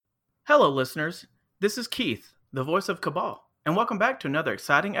Hello, listeners. This is Keith, the voice of Cabal, and welcome back to another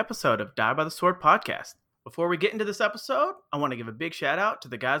exciting episode of Die by the Sword podcast. Before we get into this episode, I want to give a big shout out to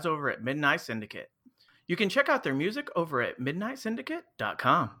the guys over at Midnight Syndicate. You can check out their music over at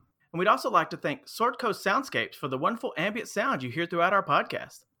midnightsyndicate.com. And we'd also like to thank Sword Coast Soundscapes for the wonderful ambient sound you hear throughout our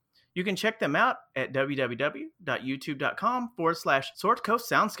podcast. You can check them out at www.youtube.com/Sword Coast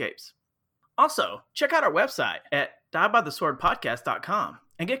Soundscapes. Also, check out our website at diebytheswordpodcast.com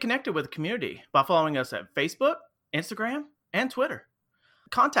and get connected with the community by following us at Facebook, Instagram, and Twitter.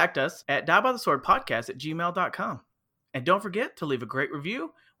 Contact us at diebytheswordpodcast@gmail.com. And don't forget to leave a great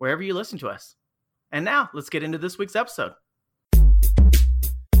review wherever you listen to us. And now, let's get into this week's episode.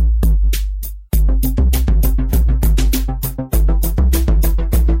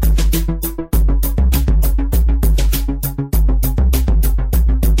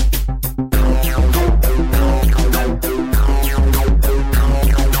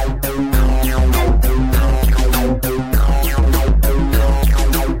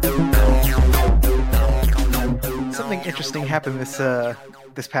 Interesting happened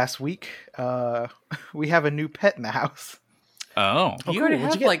this past week. We have a new pet in the house. Oh, you already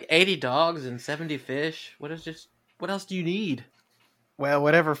have like 80 dogs and 70 fish. What else do you need? Well,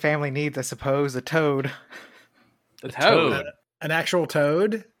 whatever family needs, I suppose. A toad. A toad? An actual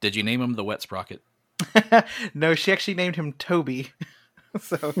toad? Did you name him the Wet Sprocket? No, she actually named him Toby.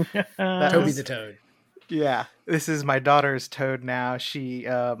 So Toby the toad. Yeah, this is my daughter's toad now. She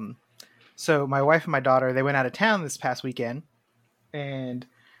So my wife and my daughter, they went out of town this past weekend, and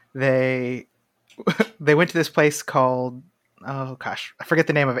they went to this place called, oh gosh, I forget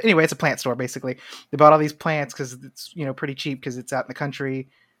the name of it. Anyway, it's a plant store basically. They bought all these plants because it's pretty cheap because it's out in the country.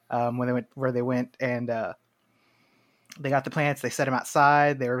 When they went, and they got the plants. They set them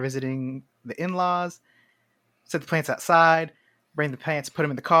outside. They were visiting the in-laws. Set the plants outside. Bring the plants, put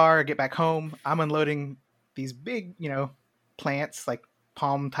them in the car. Get back home. I'm unloading these big, plants like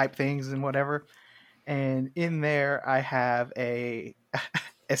palm type things and whatever, and in there I have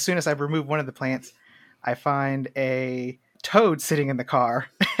as soon as I remove one of the plants, I find a toad sitting in the car.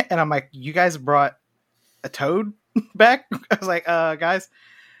 And I'm like, you guys brought a toad back? I was like, guys.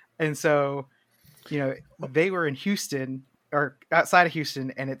 And so they were in Houston or outside of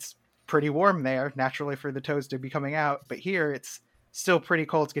Houston, and it's pretty warm there naturally for the toads to be coming out, but here it's still pretty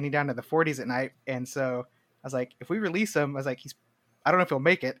cold. It's getting down to the 40s at night. And so I was like, if we release him, I was like, I don't know if he'll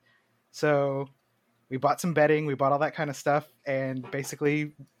make it. So we bought some bedding, we bought all that kind of stuff, and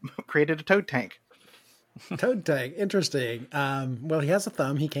basically created a toad tank. Toad tank. Interesting. Well, he has a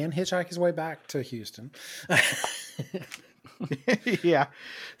thumb. He can hitchhike his way back to Houston. Yeah.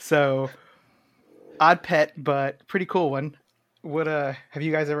 So odd pet, but pretty cool one. What have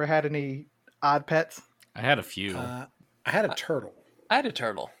you guys ever had any odd pets? I had a few. I had a turtle. I had a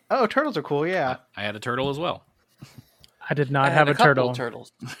turtle. Oh, turtles are cool. Yeah. I had a turtle as well. I did not have a turtle.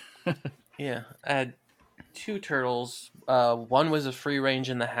 Turtles. Yeah, I had two turtles. One was a free range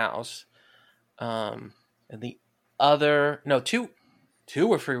in the house, and the other two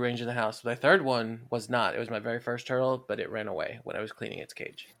were free range in the house. The third one was not. It was my very first turtle, but it ran away when I was cleaning its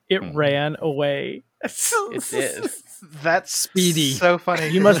cage. It ran away. It did. That's speedy. So funny.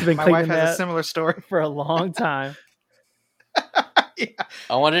 You must have been my cleaning wife has that a similar story for a long time. Yeah.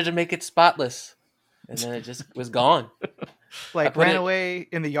 I wanted to make it spotless, and then it just was gone. Like ran away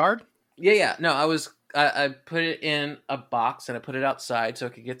in the yard? Yeah. No, I put it in a box and I put it outside so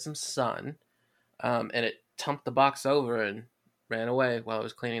it could get some sun. And it tumped the box over and ran away while I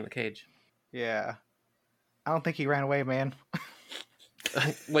was cleaning the cage. Yeah. I don't think he ran away, man.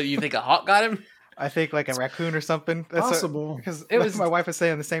 What, you think a hawk got him? I think like a raccoon or something. That's possible. Because my wife was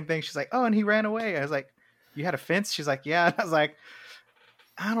saying the same thing. She's like, oh, and he ran away. I was like, you had a fence? She's like, yeah. And I was like,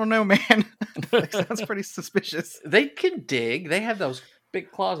 I don't know, man. Like, sounds pretty suspicious. They can dig. They have those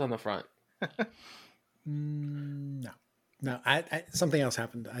big claws on the front. No. I something else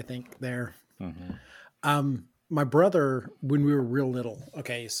happened, I think, there. Mm-hmm. My brother, when we were real little,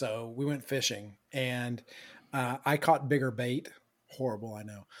 so we went fishing, and I caught bigger bait. Horrible, I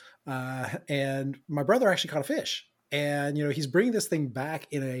know. And my brother actually caught a fish, and he's bringing this thing back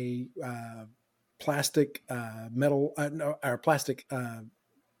in a plastic plastic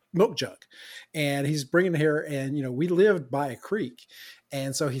milk jug, and he's bringing it here. And we lived by a creek,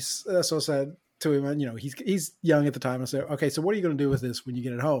 and so so I said to him, and he's young at the time. I said, okay, so what are you going to do with this when you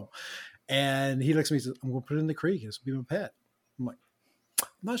get it home? And he looks at me and says, I'm going to put it in the creek. This will be my pet. I'm like, I'm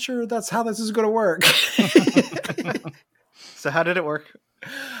not sure that's how this is going to work. So how did it work?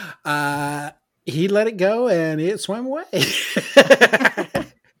 He let it go and it swam away.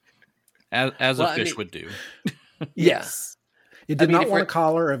 As a fish would do. Yes. You did mean, not if want a we're-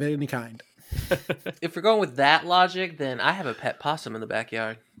 collar of any kind. If we're going with that logic, then I have a pet possum in the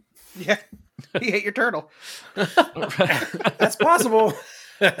backyard. Yeah. He ate your turtle. That's possible.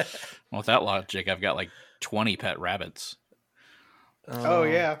 Well, with that logic, I've got like 20 pet rabbits. Oh,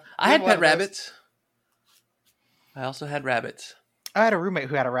 yeah. I We had have a lot pet of those. rabbits. I also had rabbits. I had a roommate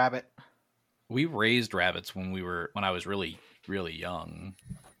who had a rabbit. We raised rabbits when I was really, really young.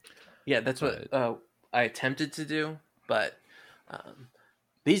 Yeah, that's what I attempted to do, but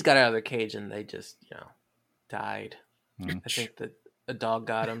these got out of their cage and they just, died. I think that a dog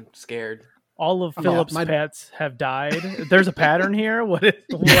got them scared. All of Yeah, Philip's my- pets have died. There's a pattern here. What is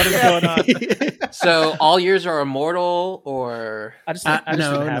going on? So all yours are immortal, or I just No,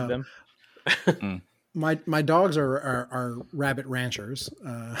 didn't have no. them. My dogs are rabbit ranchers.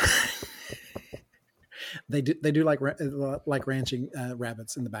 They do like ranching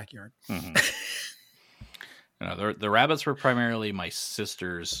rabbits in the backyard. Mhm. The rabbits were primarily my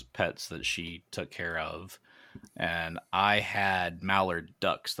sister's pets that she took care of, and I had mallard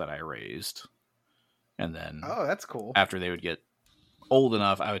ducks that I raised. And then Oh, that's cool. after they would get old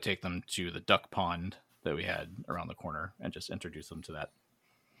enough, I would take them to the duck pond that we had around the corner and just introduce them to that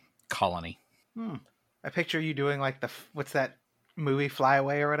colony. I picture you doing like what's that movie Fly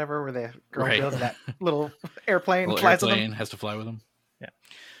Away or whatever, where the girl Right. builds that little airplane and Little flies with airplane them. has to fly with them.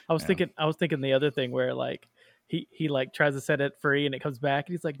 I was thinking the other thing where like he like tries to set it free and it comes back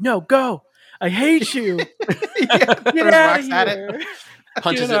and he's like, "No, go! I hate you! Yeah, Get throws out rocks of at here! it.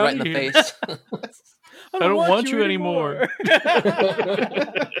 punches Get it out right in of the here. face. I don't want you anymore."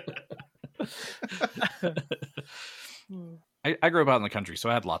 I grew up out in the country, so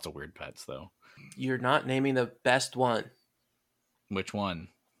I had lots of weird pets, though. You're not naming the best one. Which one?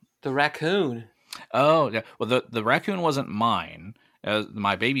 The raccoon. Oh, yeah. Well, the raccoon wasn't mine.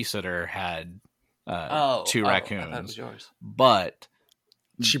 My babysitter had two I thought it raccoons. was yours. But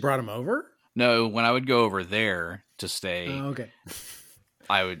She brought him over. no, when I would go over there to stay, Oh, okay.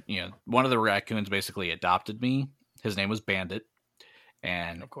 I would, one of the raccoons basically adopted me. His name was Bandit,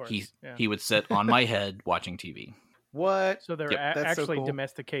 and Of course, yeah. he would sit on my head watching TV. What? So they're Yep. That's so actually cool.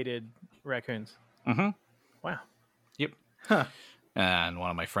 domesticated raccoons. Mm-hmm. Wow. Yep. Huh. And one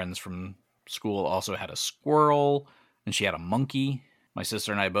of my friends from school also had a squirrel, and she had a monkey. My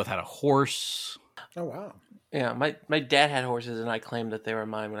sister and I both had a horse. Oh wow. Yeah, my dad had horses, and I claimed that they were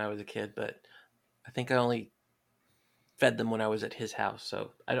mine when I was a kid, but I think I only fed them when I was at his house,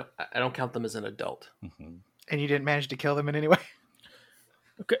 so I don't count them as an adult. Mhm. And you didn't manage to kill them in any way?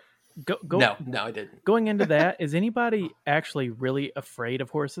 Go, No, I didn't. Going into that, is anybody actually really afraid of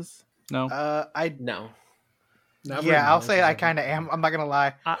horses? No, No. Never Yeah, I'll knows. say I kind of am. I'm not gonna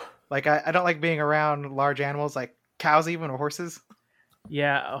lie. I- I don't like being around large animals like cows, even, or horses.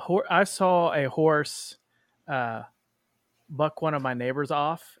 Yeah, I saw a horse buck one of my neighbors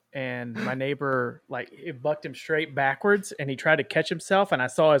off, and my neighbor it bucked him straight backwards, and he tried to catch himself, and I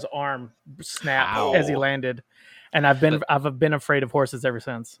saw his arm snap Ow. as he landed, and I've been afraid of horses ever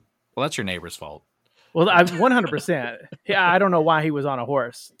since. well, that's your neighbor's fault. Well, I 100%. Yeah, I don't know why he was on a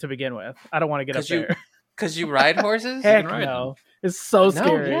horse to begin with. I don't want to get up 'Cause you- there. Because you ride horses? Heck ride no, it's so No,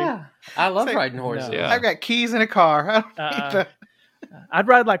 scary. yeah. I love It's like- riding horses. No. Yeah. I've got keys in a car. I don't need to- I'd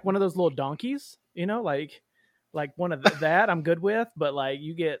ride like one of those little donkeys, like one of that I'm good with, but like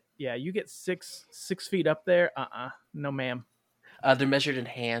you get 6 feet up there. No ma'am. They're measured in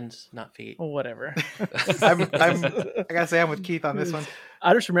hands, not feet. Well, whatever. I gotta say I'm with Keith on this one.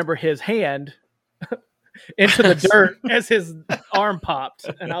 I just remember his hand into the dirt as his arm popped,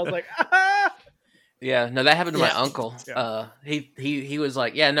 and I was like, ah! Yeah, no, that happened to my Yeah. uncle. Yeah. He was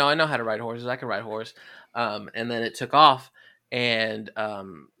like, yeah, no, I know how to ride horses. I can ride a horse. And then it took off, and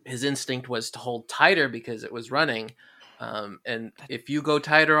his instinct was to hold tighter because it was running. And if you go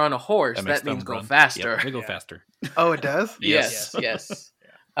tighter on a horse, makes that means them go run. faster. Yep, they go Yeah. faster. Oh, it does? Yes, yes.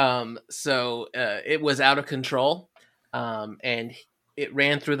 So it was out of control, and it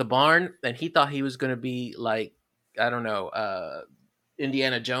ran through the barn, and he thought he was going to be like, I don't know,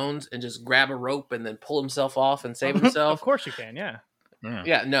 Indiana Jones, and just grab a rope and then pull himself off and save Of himself. course you can, yeah. Yeah.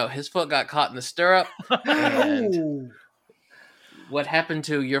 Yeah, no, his foot got caught in the stirrup, and Ooh. what happened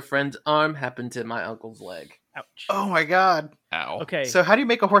to your friend's arm happened to my uncle's leg. Ouch. Oh my god. Ow. Okay. So how do you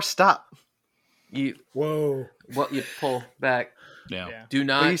make a horse stop? You Whoa. you pull back. Yeah. Yeah. Do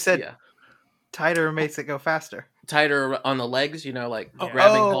not. you said- yeah. Tighter makes it go faster. Tighter on the legs, like Oh.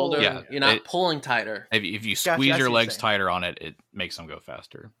 grabbing Oh. hold. Yeah, You're not it- pulling tighter. If you Gotcha, squeeze I see your what legs you're saying. tighter on it, it makes them go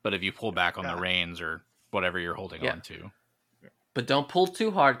faster. But if you pull back on Got the it. reins or whatever you're holding Yeah. on to, But don't pull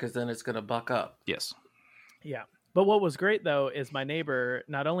too hard because then it's gonna buck up. yes. Yeah. But what was great though is my neighbor,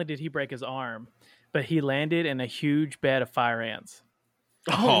 not only did he break his arm, but he landed in a huge bed of fire ants.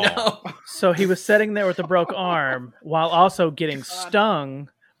 Oh, no. So he was sitting there with a broke arm while also getting stung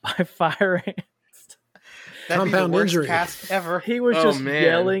by fire ants. That'd be the Compound worst injury. cast ever. He was Oh, just man.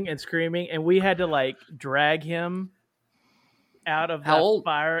 yelling and screaming, and we had to like drag him out of How the old?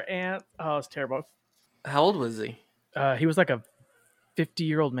 fire ant. Oh, it's terrible. How old was he? He was like a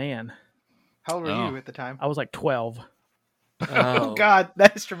 50-year-old man. How old were Oh. you at the time? I was like 12. Oh God,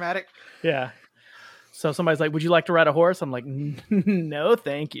 that is dramatic. Yeah. So somebody's like, "Would you like to ride a horse?" I'm like, "No,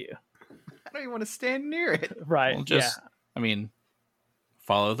 thank you." I don't even want to stand near it. Right. Well, just, I mean,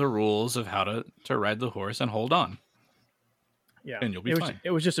 follow the rules of how to ride the horse and hold on. yeah. and you'll be it was, fine.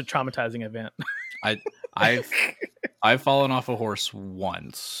 It was just a traumatizing event. I've fallen off a horse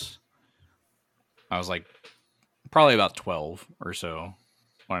once. I was like probably about 12 or so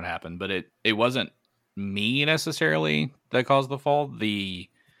when it happened, but it wasn't me necessarily that caused the fall. The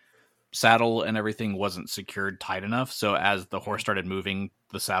saddle and everything wasn't secured tight enough, so as the horse started moving,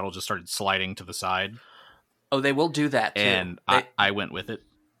 the saddle just started sliding to the side, Oh, they will do that too. and They, I went with it.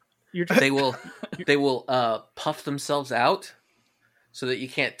 You're just, they will puff themselves out so that you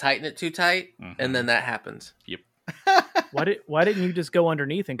can't tighten it too tight, Mhm. and then that happens. why didn't you just go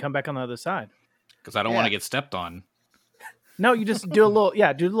underneath and come back on the other side? Because I don't Yeah. want to get stepped on. No, you just do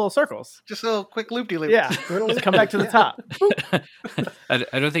do the little circles. Just a little quick loop de loop. Yeah, just come back to the top.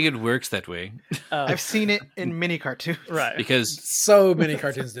 I don't think it works that way I've seen it in mini cartoons. Right. because So many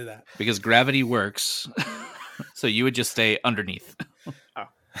cartoons do that. gravity works. So you would just stay underneath.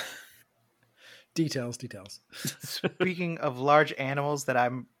 Details. Speaking of large animals that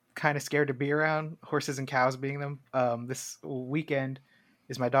I'm kind of scared to be around, horses and cows being them, this weekend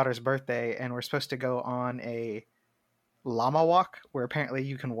is my daughter's birthday, and we're supposed to go on a llama walk where apparently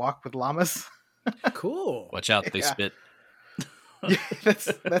you can walk with llamas. Cool. Watch out, they Yeah. spit. Yeah,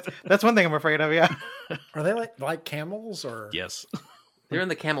 that's one thing I'm afraid of. Yeah, Are they like camels or? Yes. They're in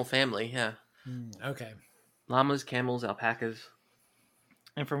the camel family, yeah. Okay. Llamas, camels, alpacas.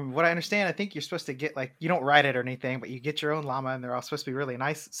 and from what I understand, I think you're supposed to get you don't ride it or anything, but you get your own llama, and they're all supposed to be really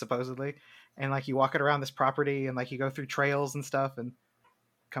nice, supposedly. And you walk it around this property, and you go through trails and stuff, and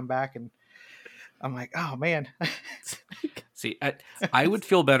come back, and I'm like, oh man. See, I would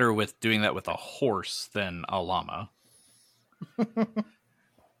feel better with doing that with a horse than a llama. At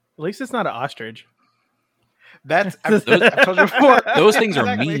least it's not an ostrich. I've told you before. Those things are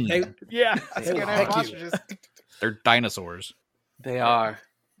Exactly. mean. They, Yeah. I'm They scared will of heck you. ostriches. They're dinosaurs. They are.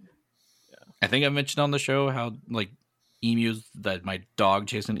 I think I mentioned on the show how emus, that my dog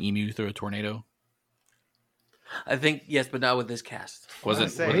chased an emu through a tornado. I think, yes, but not with this cast. Was I it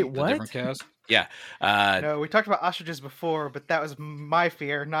was gonna was say- it Wait, a what? different cast? Yeah. No, we talked about ostriches before, but that was my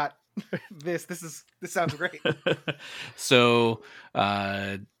fear, not this. This sounds great. So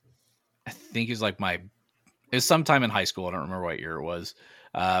I think it was it was sometime in high school. I don't remember what year it was.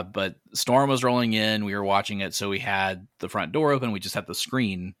 But storm was rolling in. We were watching it, so we had the front door open. We just had the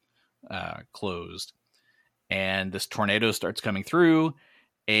screen closed, and this tornado starts coming through,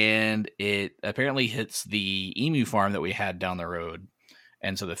 and it apparently hits the emu farm that we had down the road,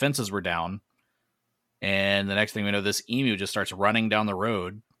 and so the fences were down. And the next thing we know, this emu just starts running down the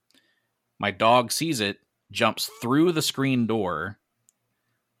road. My dog sees it, jumps through the screen door,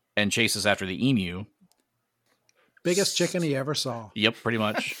 and chases after the emu. biggest chicken he ever saw. Yep, pretty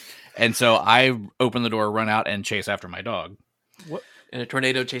much. And so I open the door, run out, and chase after my dog. And a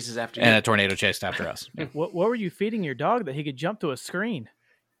tornado chases after you. And a tornado chased after us. Yeah. What were you feeding your dog that he could jump to a screen?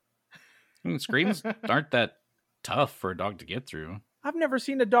 Screens aren't that tough for a dog to get through. I've never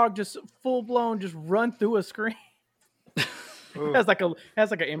seen a dog just full blown just run through a screen. Ooh.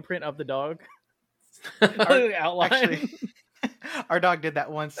 has an imprint of the dog. Outline. Actually, our dog did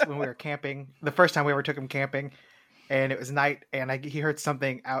that once when we were camping. The first time we ever took him camping, and it was night, and he heard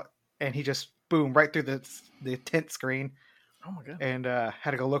something out, and he just boom right through the tent screen, Oh my god. and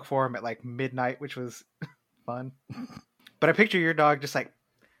had to go look for him at midnight, which was fun. But I picture your dog just like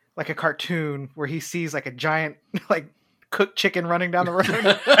a cartoon where he sees a giant cooked chicken running down the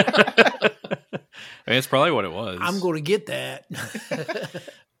road. I mean, it's probably what it was. I'm going to get that.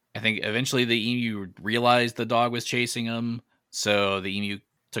 I think eventually the emu realized the dog was chasing him. So the emu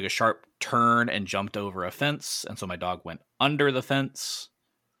took a sharp turn and jumped over a fence. And so my dog went under the fence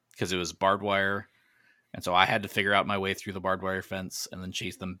because it was barbed wire. And so I had to figure out my way through the barbed wire fence and then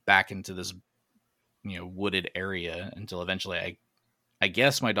chase them back into this, wooded area until eventually I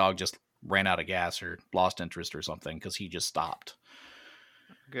guess my dog just ran out of gas or lost interest or something because he just stopped.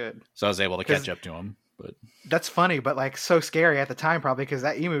 Good. So I was able to 'Cause- catch up to him. But That's funny, but so scary at the time, probably because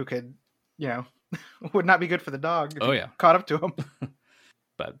that emu could, would not be good for the dog. If Oh, you yeah. caught up to him.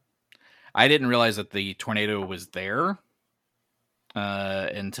 but I didn't realize that the tornado was there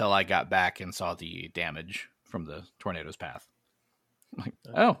until I got back and saw the damage from the tornado's path. I'm like,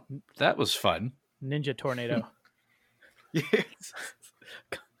 oh, that was fun. Ninja tornado. Yes.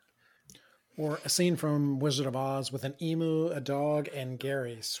 Or a scene from Wizard of Oz with an emu, a dog, and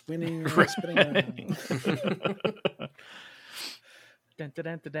Gary spinning around. Dun, dun,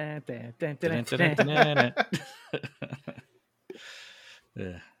 dun, dun, dun, dun, dun, dun,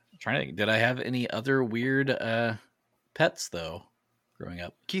 dun. Trying to think, did I have any other weird pets though growing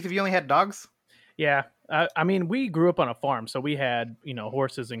up? Keith, have you only had dogs? Yeah. I mean, we grew up on a farm, so we had,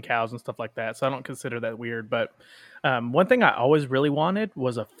 horses and cows and stuff like that. So I don't consider that weird. But one thing I always really wanted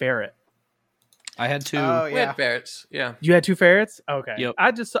was a ferret. I had 2. Oh, We yeah. had ferrets. Yeah. You had 2 ferrets? Okay. Yep.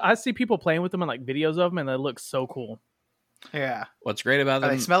 I see people playing with them and like videos of them, and they look so cool. Yeah. What's great about Are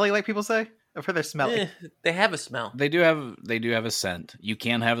them? they smelly, like people say? I've heard they're smelly. They have a smell. They do have a scent. You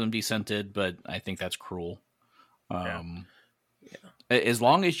can have them descented, but I think that's cruel. As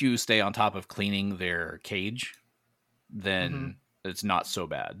long as you stay on top of cleaning their cage, then it's not so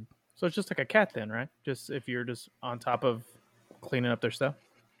bad. So it's just like a cat then, right? Just if you're just on top of cleaning up their stuff.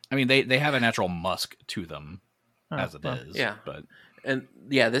 I mean, they have a natural musk to them Oh, as it well. is. Yeah. But And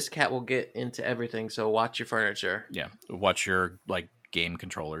yeah, this cat will get into everything. So watch your furniture. yeah, watch your like game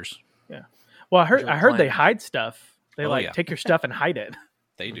controllers. Well, I heard Visual they plan. hide stuff. They Oh, yeah. take your stuff and hide it.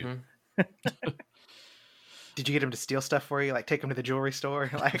 They do. Mhm. Did you get them to steal stuff for you? Like take them to the jewelry store?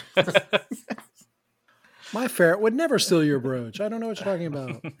 Like, My ferret would never steal your brooch. I don't know what you're talking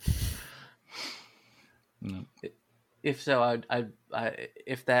about. No. If so, I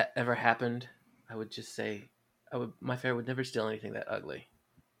if that ever happened, I would just say my ferret would never steal anything that ugly.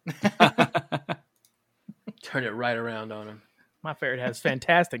 Turn it right around on him. My ferret has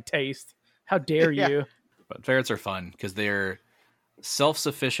fantastic taste. How dare Yeah. you? But ferrets are fun because they're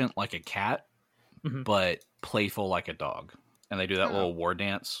self-sufficient like a cat, Mhm. but playful like a dog. And they do that Oh. little war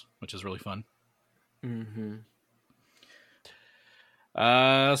dance, which is really fun. Mm-hmm.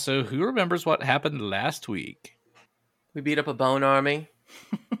 So who remembers what happened last week? We beat up a bone army.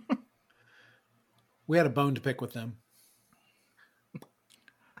 We had a bone to pick with them.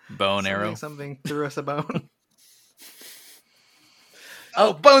 Bone arrow. Something threw us a bone.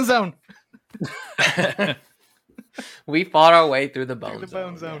 Oh, Bone zone. we fought our way through the bone the zone.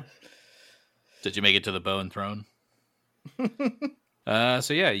 bone zone. Did you make it to the bone throne?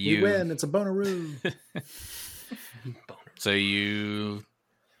 So yeah, We win. It's a bonaroo. So you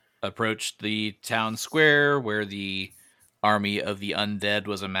approached the town square where the army of the undead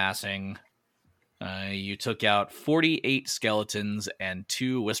was amassing. You took out 48 skeletons and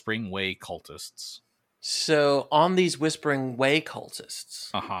 2 Whispering Way cultists. So on these Whispering Way cultists,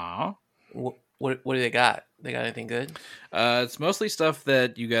 Uh-huh. what do they got? They got anything good? It's mostly stuff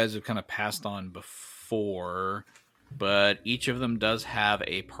that you guys have kind of passed on before, but each of them does have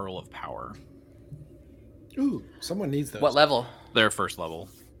a Pearl of Power. Ooh, someone needs those. What level? Their first level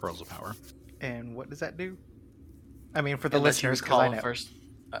Pearls of Power. And what does that do? I mean, for the It lets you listeners, because recall I a know. first.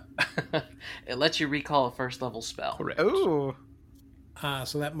 It lets you recall a first level spell. Correct. Ooh.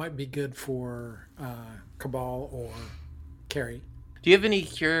 So that might be good for Cabal or Carrie. Do you have any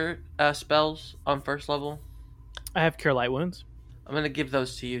cure spells on first level? I have cure light wounds. I'm gonna give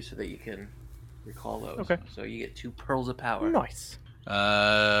those to you so that you can recall those. Okay. So you get 2 pearls of power. Nice.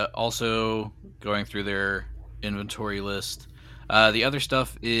 Also, going through their inventory list, the other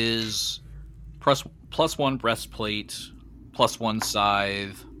stuff is +1 breastplate, +1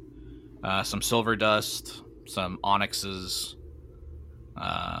 scythe, some silver dust, some onyxes,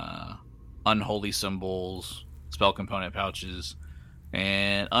 unholy symbols, spell component pouches,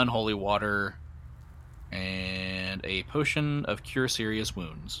 and unholy water, and a potion of cure serious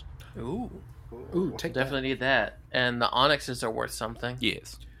wounds. Ooh, Ooh, take that. definitely need that. And the onyxes are worth something.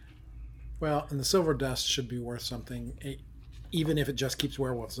 Yes. Well, and the silver dust should be worth something, even if it just keeps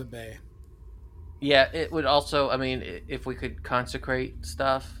werewolves at bay. Yeah, it would also. I mean, if we could consecrate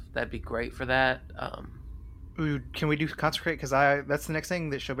stuff, that'd be great for that. Ooh, can we do consecrate? Because that's the next thing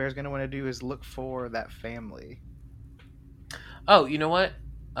that Chaubert's going to want to do is look for that family. Oh, you know what?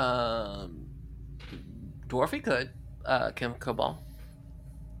 Dwarfy could. Kim Cabal.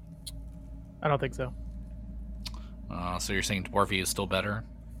 I don't think so. So you're saying Dwarfy is still better?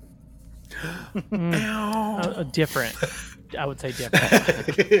 Different. I would say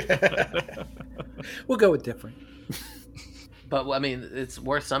different. We'll go with different. But I mean, it's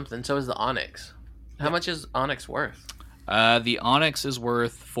worth something. So is the onyx. How much is onyx worth? The onyx is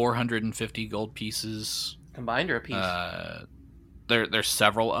worth 450 gold pieces. Combined or a piece? There's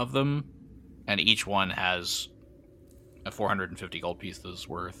several of them, and each one has a 450 gold pieces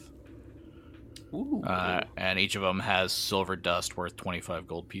worth. Ooh. And each of them has silver dust worth 25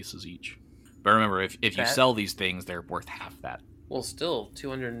 gold pieces each. But remember, if you That- sell these things, they're worth half that. Well, still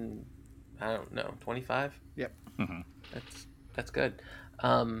 200. I don't know, 25. Mm-hmm. That's good.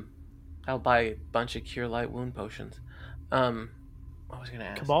 I'll buy a bunch of cure light wound potions. I was gonna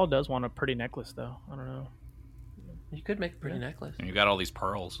ask. Cabal does want a pretty necklace, though. I don't know. You could make a pretty Yeah. necklace. And you got all these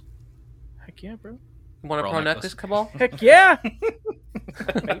pearls. Heck yeah, bro. You want a Pearl pearl necklace. necklace, Cabal? Heck yeah.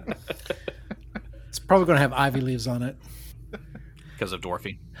 It's probably going to have ivy leaves on it. Because of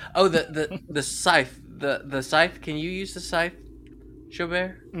Dwarfy. Oh, the scythe. The scythe. Can you use the scythe,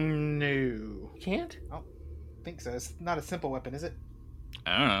 Chaubert? No. You can't. I don't think so. It's not a simple weapon, is it?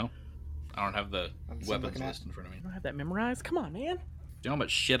 I don't know. I don't have the I'm weapons looking at- list in front of me. I don't have that memorized. Come on, man. Do you know how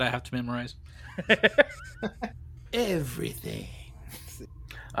much shit I have to memorize? Everything.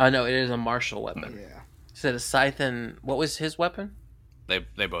 No, it is a martial weapon. Yeah. Said a scythe and what was his weapon?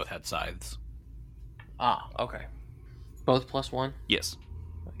 They both had scythes. Ah, okay. Both +1. Yes.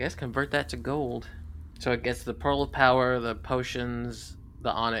 I guess convert that to gold. So it gets the pearl of power, the potions,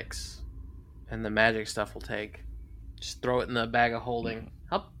 the onyx, and the magic stuff we'll take. Just throw it in the bag of holding.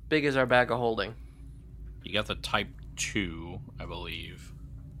 How big is our bag of holding? You got the type 2, I believe.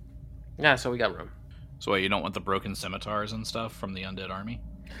 Yeah, so we got room. So wait, you don't want the broken scimitars and stuff from the undead army?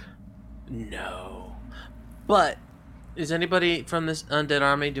 No. But is anybody from this undead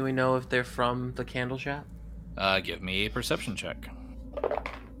army, do we know if they're from the candle shop? Give me a perception check.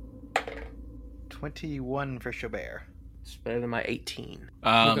 21 for Chaubert. It's better than my 18.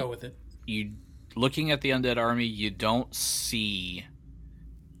 We'll go with it. You looking at the undead army, you don't see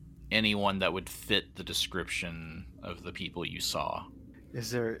anyone that would fit the description of the people you saw.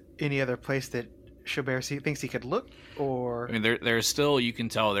 Is there any other place that Chaubert thinks he could look? Or I mean, there's still, you can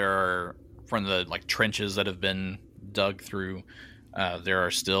tell there are, from the like trenches that have been dug through, there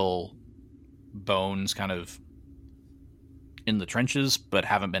are still bones kind of in the trenches, but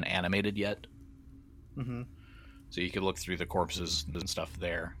haven't been animated yet. Mhm. So you could look through the corpses and stuff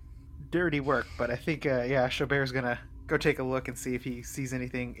there. dirty work, but I think yeah, Chaubert's gonna go take a look and see if he sees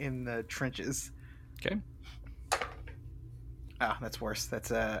anything in the trenches. Okay. Ah, that's worse.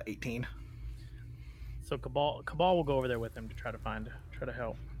 That's 18. So Cabal will go over there with him to try to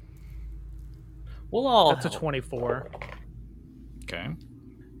help. We'll all That's a help. 24. Okay.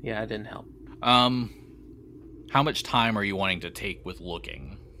 Yeah, I didn't help. How much time are you wanting to take with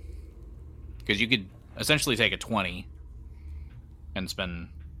looking? Because you could essentially take a 20 and spend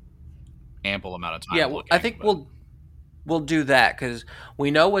ample amount of time. Yeah, looking, I think but- we'll do that because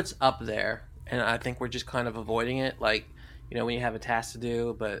we know what's up there, and I think we're just kind of avoiding it. Like, you know, when you have a task to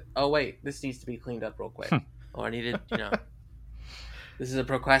do, but oh wait, this needs to be cleaned up real quick, or I needed, you know, this is a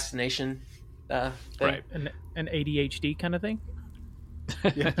procrastination thing. Right. An ADHD kind of thing.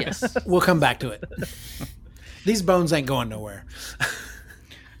 Yes. We'll come back to it. These bones ain't going nowhere.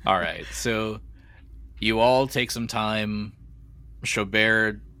 All right, so you all take some time.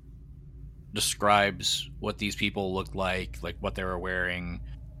 Chaubert describes what these people looked like what they were wearing,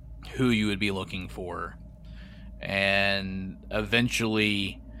 who you would be looking for, and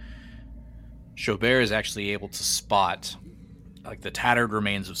eventually Chaubert is actually able to spot like the tattered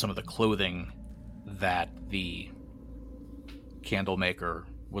remains of some of the clothing that the candle maker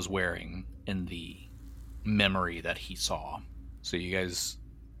was wearing in the memory that he saw. So you guys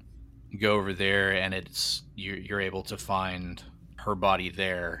go over there, and it's you're able to find her body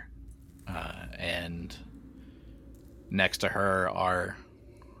there, and next to her are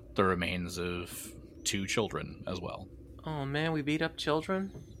the remains of 2 children as well. Oh man, we beat up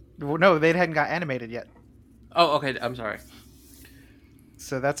children. Well, no, they hadn't got animated yet, Oh, okay. I'm sorry.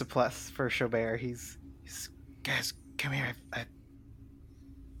 so that's a plus for Chaubert. He's guys, come here. I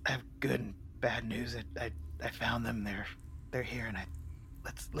have good and bad news. I found them. They're here, and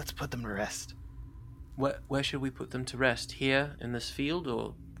let's put them to rest. Where should we put them to rest? Here in this field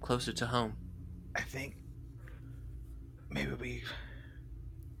or closer to home? I think maybe we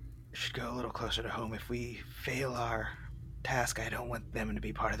should go a little closer to home. If we fail our task, I don't want them to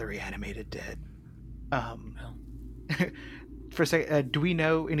be part of the reanimated dead. For a second, do we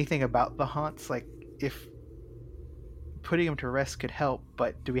know anything about the haunts? Like, if putting them to rest could help,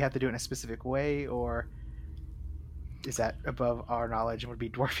 but do we have to do it in a specific way, or is that above our knowledge and would be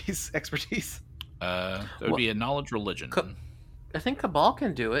Dwarfy's expertise? That would be a knowledge religion. I think Cabal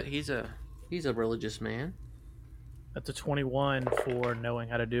can do it. He's a religious man. That's a 21 for knowing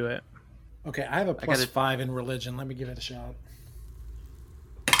how to do it. Okay, I have a plus gotta- 5 in religion. Let me give it a shot.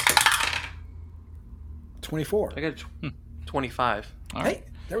 24. I got 25. All right. Hey,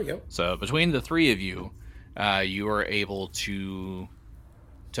 there we go. So between the 3 of you, you are able to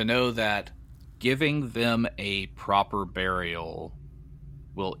know that giving them a proper burial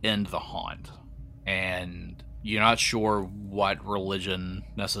will end the haunt. And you're not sure what religion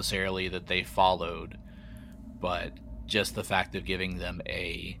necessarily that they followed, but just the fact of giving them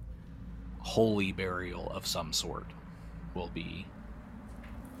a holy burial of some sort will be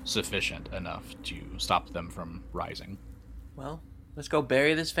sufficient enough to stop them from rising. Well, let's go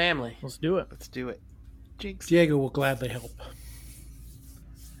bury this family. Let's do it. Let's do it. Jinx. Diego will gladly help.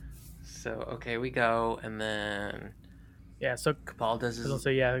 So, okay, we go, and then Yeah, so Cabal does his... so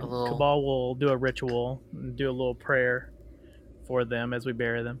yeah, little- Cabal will do a ritual and do a little prayer for them as we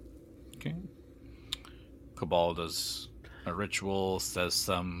bury them. Okay. Cabal does a ritual, says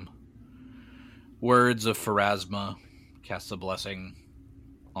some words of Pharasma, casts a blessing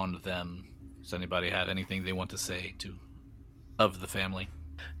onto them. Does anybody have anything they want to say of the family?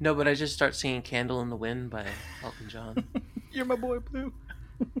 No, but I just start singing Candle in the Wind by Elton John. You're my boy, Blue.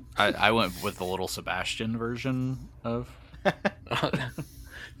 I went with the little Sebastian version of...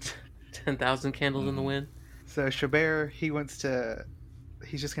 10,000 Candles in the Wind. So Chabert,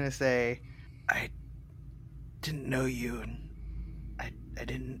 he's just gonna say, I didn't know you, and I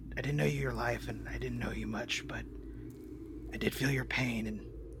didn't know your life, and I didn't know you much, but I did feel your pain, and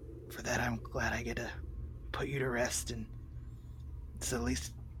for that I'm glad I get to put you to rest, and it's the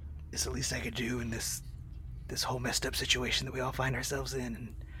least I could do in this whole messed up situation that we all find ourselves in,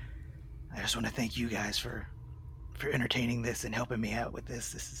 and I just want to thank you guys for entertaining this and helping me out with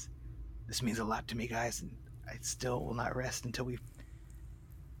this. This means a lot to me, guys, and I still will not rest until we've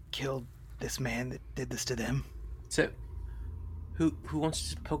killed this man that did this to them. So, who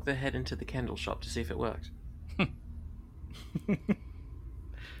wants to poke their head into the candle shop to see if it works?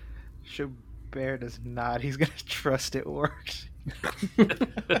 Chabert does not. He's gonna trust it works.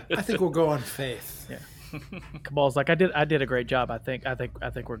 I think we'll go on faith. Yeah. Cabal's like, I did a great job. I think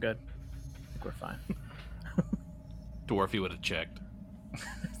we're good. I think we're fine. Dwarf, you would have checked.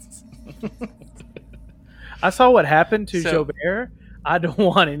 I saw what happened to So- Jobert. I don't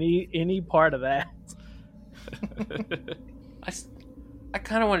want any part of that. I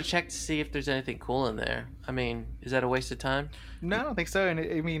kind of want to check to see if there's anything cool in there. I mean, is that a waste of time? No, I don't think so. And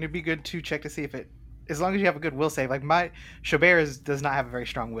it'd be good to check to see if it, as long as you have a good will save. Like Chabert does not have a very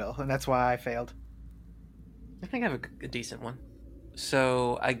strong will, and that's why I failed. I think I have a decent one.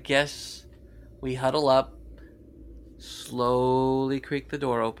 So I guess we huddle up, slowly creak the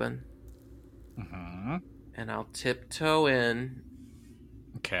door open, Mm-hmm. and I'll tiptoe in,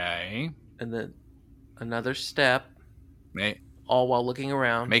 Okay. and then another step, Make all while looking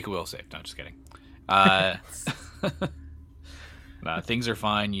around. a will save. No, just kidding. No, things are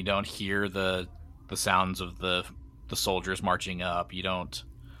fine. You don't hear the sounds of the soldiers marching up. You don't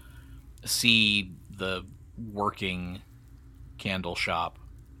see the working candle shop.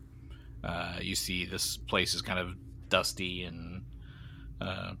 You see this place is kind of dusty and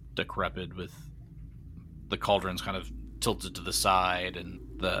decrepit, with the cauldrons kind of tilted to the side and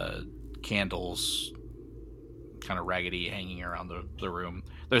the candles kind of raggedy hanging around the room.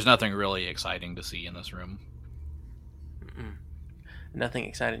 There's nothing really exciting to see in this room. Mm-mm. Nothing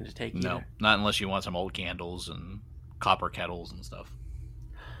exciting to take either. No, not unless you want some old candles and copper kettles and stuff.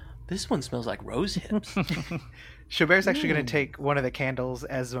 This one smells like rose hips. Chabert's actually going to take one of the candles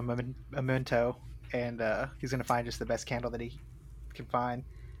as a memento, and he's going to find just the best candle that he can find,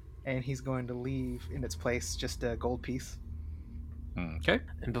 and he's going to leave in its place just a gold piece. Okay.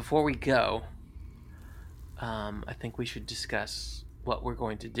 And before we go, I think we should discuss what we're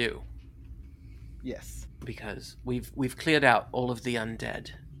going to do, Yes. because we've cleared out all of the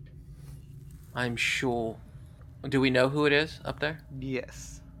undead. I'm sure. Do we know who it is up there?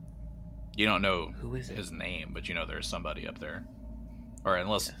 Yes. You don't know Who is it? his name, but you know there's somebody up there. Or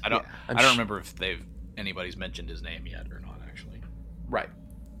unless Yeah. I don't I'm I don't sh- remember if anybody's mentioned his name yet or not actually. Right.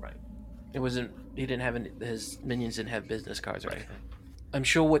 It wasn't. He didn't have his minions didn't have business cards or Right. anything. I'm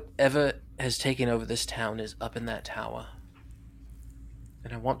sure whatever has taken over this town is up in that tower.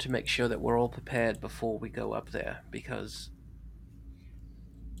 And I want to make sure that we're all prepared before we go up there, because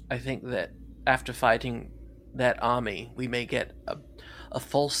I think that after fighting that army, we may get a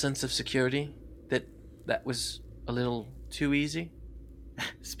false sense of security that was a little too easy.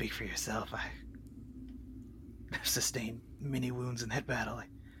 Speak for yourself. I've sustained many wounds in that battle.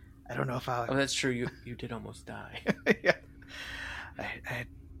 I don't know if I'll... Oh, that's true. You did almost die. Yeah.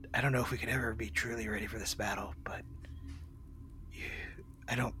 I don't know if we could ever be truly ready for this battle, but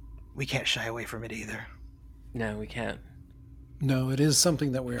we can't shy away from it either. No, we can't. No, it is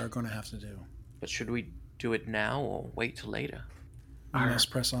something that we are going to have to do. But should we do it now or wait till later? We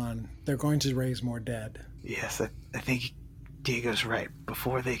must press on. They're going to raise more dead. Yes, I think Diego's right.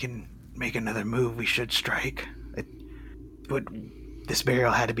 Before they can make another move, we should strike. But this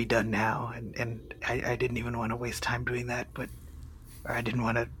burial had to be done now, and I didn't even want to waste time doing that, or I didn't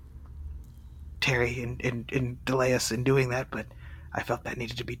want to tarry and delay us in doing that, but I felt that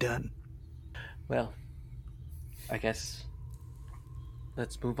needed to be done. Well, I guess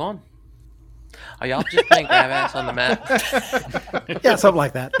let's move on. Are y'all just playing grab ass on the map? Yeah, something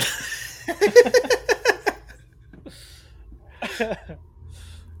like that.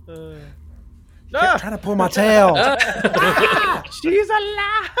 Trying to pull my tail. She's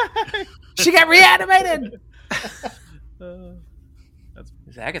alive. She got reanimated.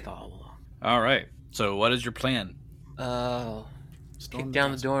 It's Agatha all along. All right. So, what is your plan? Kick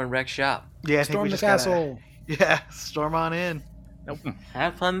down the door and wreck shop. Yeah, I think Storm we the just gotta- castle. Yeah, storm on in.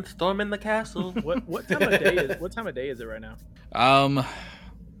 Have fun storming the castle. What time of day is? What time of day is it right now?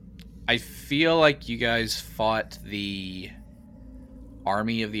 I feel like you guys fought the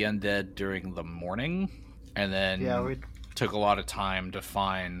army of the undead during the morning, and then we took a lot of time to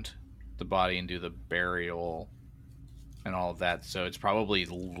find the body and do the burial and all of that. So it's probably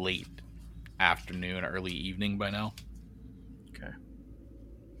late afternoon, early evening by now. Okay.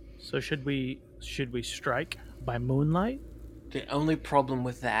 So should we strike by moonlight? The only problem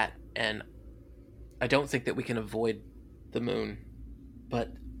with that, and I don't think that we can avoid the moon,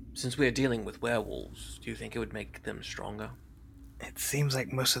 but since we are dealing with werewolves, do you think it would make them stronger? It seems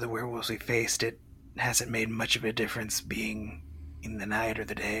like most of the werewolves we faced, it hasn't made much of a difference being in the night or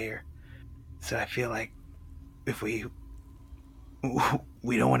the day. So I feel like if we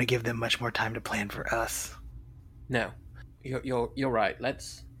don't want to give them much more time to plan for us. No, you're right.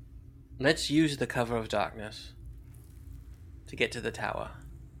 Let's use the cover of darkness to get to the tower,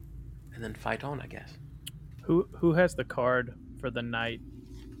 and then fight on, I guess. Who has the card for the night?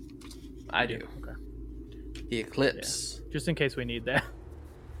 I do. Okay. The eclipse. Yeah. Just in case we need that.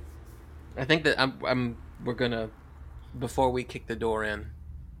 I think that we're gonna, before we kick the door in,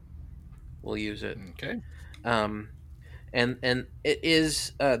 we'll use it. Okay. And it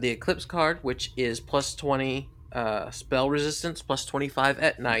is the eclipse card, which is plus 20 spell resistance, plus 25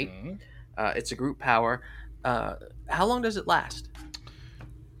 at night. Mm-hmm. It's a group power. How long does it last?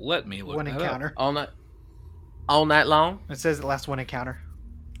 Let me look One that encounter. up. All night long? It says it lasts one encounter.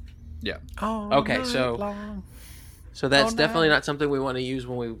 Yeah. Okay, so that's definitely not something we want to use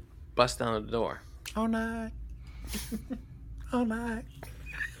when we bust down the door. All night. All night.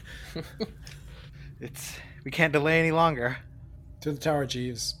 We can't delay any longer. To the tower,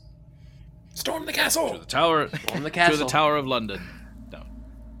 Jeeves. Storm the castle. To the tower. On the castle. To the Tower of London. No.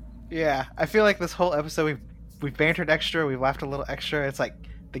 Yeah, I feel like this whole episode we've bantered extra, we've laughed a little extra. It's like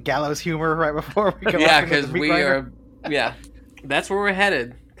the gallows humor right before we go. Yeah, because we are. Yeah, that's where we're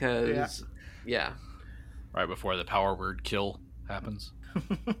headed. Because yeah. Right before the power word kill happens.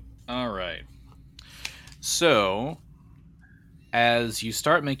 All right. So, as you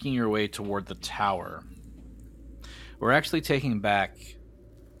start making your way toward the tower, we're actually taking back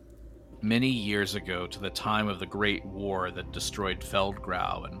many years ago to the time of the Great War that destroyed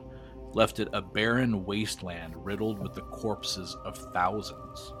Feldgrau and left it a barren wasteland riddled with the corpses of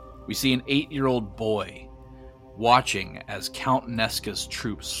thousands. We see an 8-year-old boy watching as Count Nesca's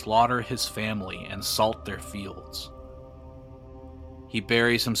troops slaughter his family and salt their fields. He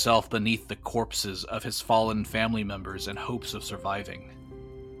buries himself beneath the corpses of his fallen family members in hopes of surviving.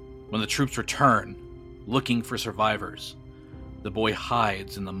 When the troops return, looking for survivors, the boy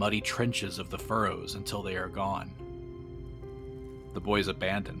hides in the muddy trenches of the furrows until they are gone. The boy is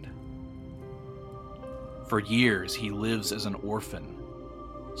abandoned. For years, he lives as an orphan,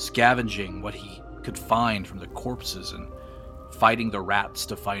 scavenging what he could find from the corpses and fighting the rats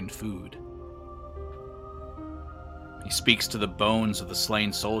to find food. He speaks to the bones of the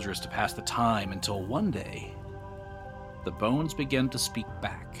slain soldiers to pass the time until one day, the bones begin to speak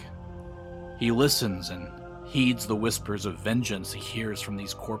back. He listens and heeds the whispers of vengeance he hears from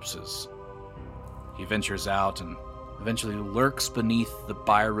these corpses. He ventures out and eventually lurks beneath the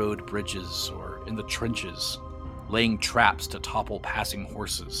by-road bridges or in the trenches, laying traps to topple passing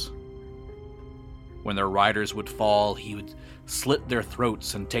horses. When their riders would fall, he would slit their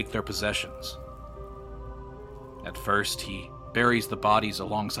throats and take their possessions. At first, he buries the bodies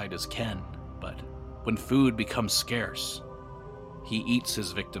alongside his kin, but when food becomes scarce, he eats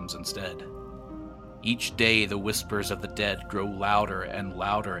his victims instead. Each day, the whispers of the dead grow louder and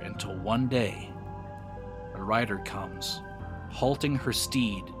louder until one day, a rider comes, halting her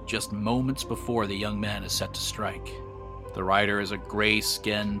steed just moments before the young man is set to strike. The rider is a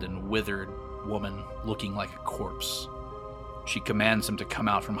gray-skinned and withered woman looking like a corpse. She commands him to come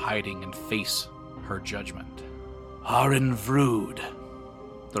out from hiding and face her judgment. Arenvrud,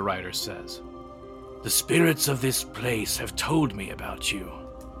 the writer says. "The spirits of this place have told me about you.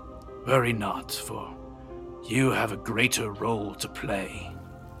 Worry not, for you have a greater role to play."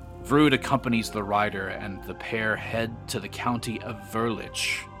 Vrood accompanies the rider, and the pair head to the county of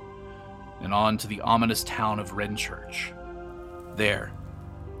Verlich and on to the ominous town of Renchurch. There,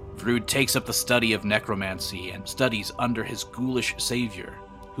 Vrood takes up the study of necromancy and studies under his ghoulish savior,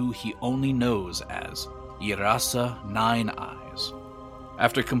 who he only knows as Yrasa Nine Eyes.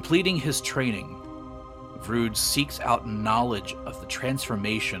 After completing his training, Vrood seeks out knowledge of the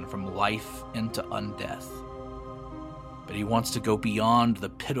transformation from life into undeath. But he wants to go beyond the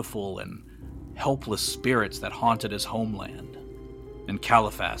pitiful and helpless spirits that haunted his homeland. In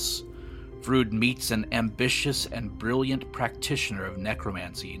Caliphas, Vrood meets an ambitious and brilliant practitioner of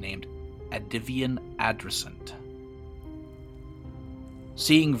necromancy named Adivian Adrescent.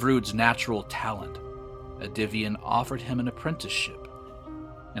 Seeing Vrood's natural talent, Adivian offered him an apprenticeship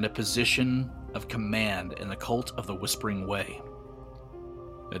and a position of command in the cult of the Whispering Way.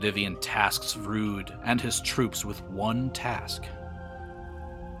 Adivian tasks Vrood and his troops with one task: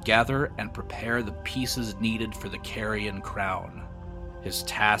 gather and prepare the pieces needed for the Carrion crown. His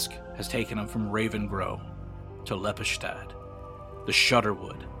task has taken him from Ravengrow to Lepestad, the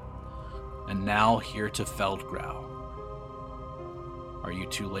Shudderwood, and now here to Feldgrau. Are you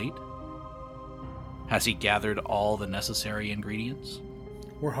too late? Has he gathered all the necessary ingredients?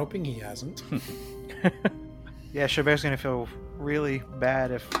 We're hoping he hasn't. Yeah, Chaubert's gonna feel really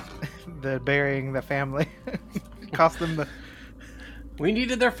bad if the burying the family cost them the... We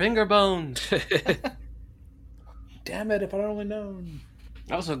needed their finger bones. Damn it, if I'd only known.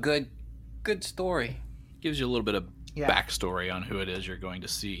 That was a good story. Gives you a little bit of backstory on who it is you're going to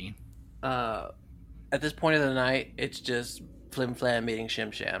see. At this point of the night, it's just Flim Flam meeting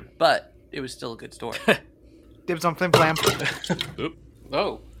Shim Sham, but it was still a good story. Dibs on Flim Flam. Oop.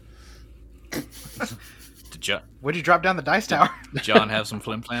 Oh, Would you drop down the dice tower? Did John have some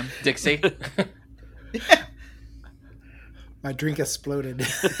Flim Flam? Dixie. My drink exploded.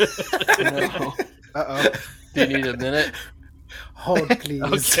 No. Uh-oh. Do you need a minute? Hold, please.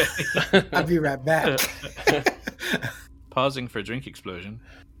 Okay. I'll be right back. Pausing for drink explosion.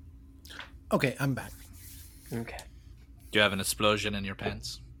 Okay, I'm back. Okay. Do you have an explosion in your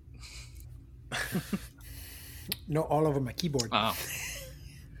pants? No, all over my keyboard. Oh.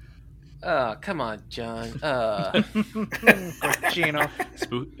 Come on, John. Gino.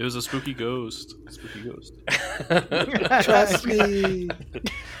 It was a spooky ghost. Trust me.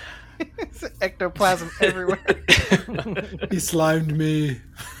 It's ectoplasm everywhere. He slimed me.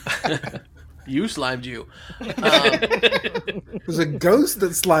 You slimed you. It was a ghost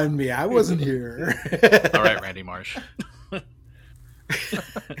that slimed me. I wasn't here. All right, Randy Marsh.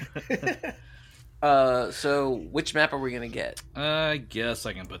 So which map are we gonna get? I guess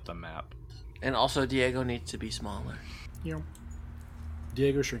I can put the map. And also, Diego needs to be smaller.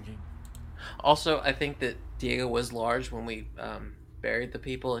 Diego shrinking. Also, I think that Diego was large when we buried the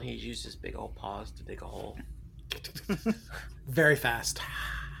people, and he used his big old paws to dig a hole. Very fast.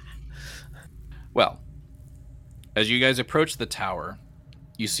 Well, as you guys approach the tower,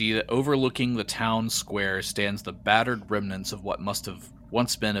 you see that overlooking the town square stands the battered remnants of what must have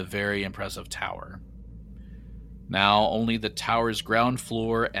once been a very impressive tower. Now only the tower's ground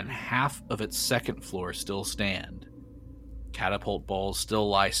floor and half of its second floor still stand. Catapult balls still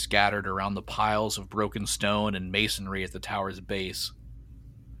lie scattered around the piles of broken stone and masonry at the tower's base.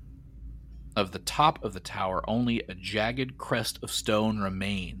 Of the top of the tower, only a jagged crest of stone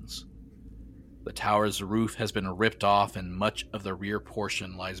remains. The tower's roof has been ripped off and much of the rear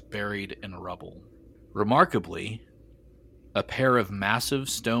portion lies buried in rubble. Remarkably, a pair of massive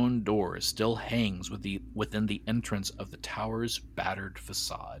stone doors still hangs within the entrance of the tower's battered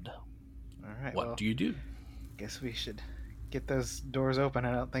facade. All right. What do you do? Guess we should get those doors open.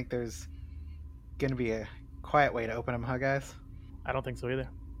 I don't think there's gonna be a quiet way to open them, huh, guys? I don't think so either.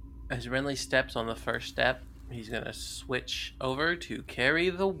 As Renly steps on the first step, he's gonna switch over to carry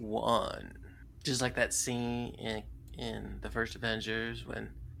the one. Just like that scene in the first Avengers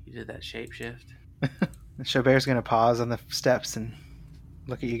when he did that shapeshift. Chaubert's gonna pause on the steps and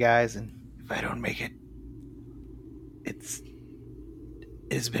look at you guys, and if I don't make it, it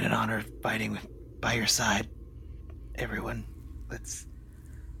has been an honor fighting by your side, everyone. Let's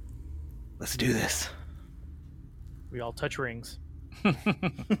do this. We all touch rings.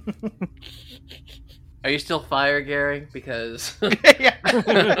 Are you still fire, Gary? Because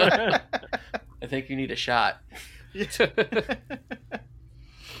Yeah. I think you need a shot.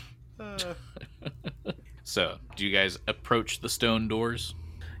 So, do you guys approach the stone doors?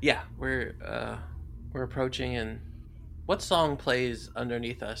 Yeah, we're approaching, and What song plays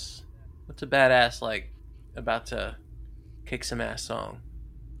underneath us? What's a badass, like, about to kick some ass song?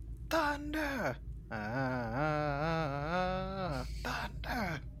 Thunder. Thunder.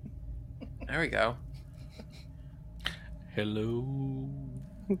 There we go. Hello.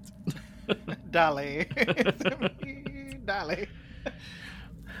 Dolly. Dolly.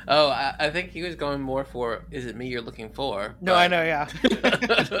 Oh, I think he was going more for "Is it me you're looking for?" No, I know, yeah.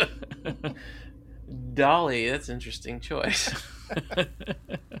 Dolly, that's an interesting choice.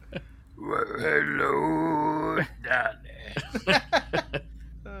 Hello, Dolly.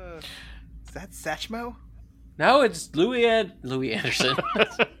 Is that Satchmo? No, it's Louis Anderson.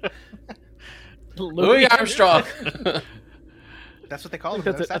 Louis Louis Armstrong. That's what they call him.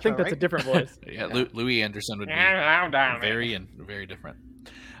 I think that's a different voice. Yeah, Louis Anderson would be very different.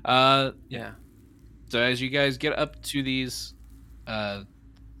 Yeah. So as you guys get up to these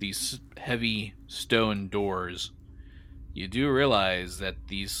heavy stone doors, you do realize that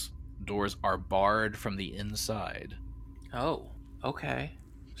these doors are barred from the inside. Oh, okay.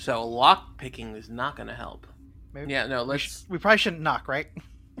 So lock picking is not going to help. Maybe. Yeah, no. Let's We probably shouldn't knock, right?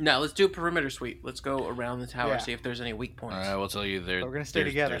 let's do a perimeter sweep. Let's go around the tower, Yeah. see if there's any weak points. I will tell you, We're gonna stay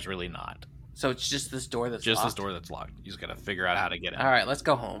together. There's really not. So it's just this door that's Just locked? this door that's locked. You just got to figure out how to get in. All right, let's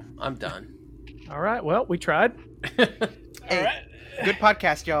go home. I'm done. All right. Well, we tried. Hey, good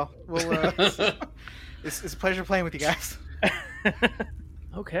podcast, y'all. We'll, it's a pleasure playing with you guys.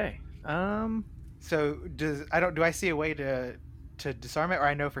 Okay. So do I see a way to disarm it, or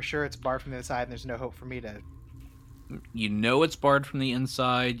I know for sure it's barred from the inside and there's no hope for me to? You know it's barred from the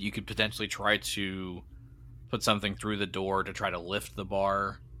inside. You could potentially try to put something through the door to try to lift the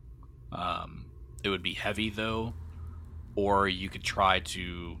bar. It would be heavy though, or you could try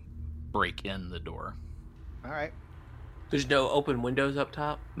to break in the door. All right. There's no open windows up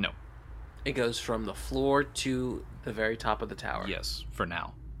top? No. It goes from the floor to the very top of the tower? Yes, for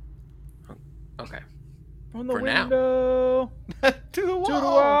now. Okay. On the For now. window. To the wall. To the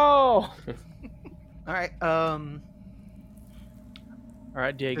wall. All right. All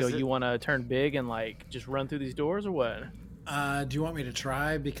right, Diego, Is it- you want to turn big and just run through these doors or what? Do you want me to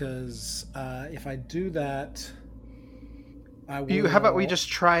try? Because if I do that, I will. How about we just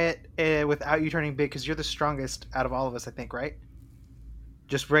try it without you turning big, because you're the strongest out of all of us, I think, right?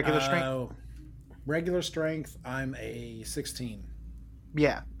 Just regular strength. Regular strength. I'm a 16.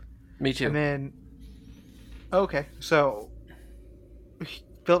 Yeah. Me too. And then, okay, so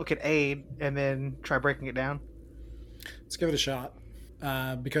Philip could aid and then try breaking it down. Let's give it a shot.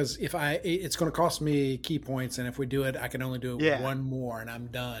 Because it's going to cost me key points, and if we do it, I can only do it one more, and I'm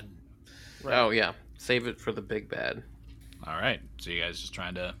done. Oh, yeah. Save it for the big bad. All right. So you guys just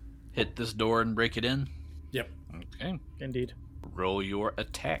trying to hit this door and break it in? Yep. Okay. Indeed. Roll your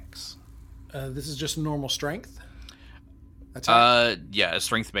attacks. This is just normal strength. Attack. Yeah, a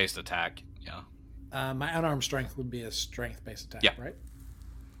strength-based attack. Yeah. My unarmed strength would be a strength-based attack, Yeah. right?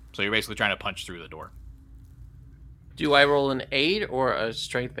 So you're basically trying to punch through the door. Do I roll an aid or a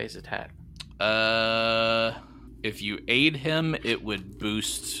strength-based attack? If you aid him, it would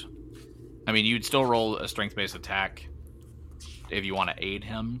boost. I mean, you'd still roll a strength-based attack. If you want to aid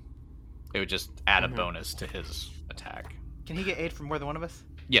him, it would just add a bonus to his attack. Can he get aid from more than one of us?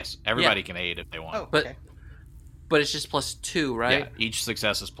 Yes, everybody can aid if they want. Oh, But- okay. But it's just +2, right? Yeah, each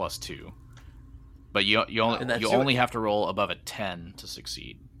success is +2. But you And that's- only have to roll above a 10 to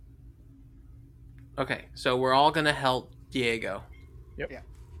succeed. Okay, so we're all going to help Diego.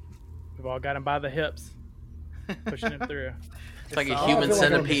 We've all got him by the hips, pushing him through. It's like a all- human I feel like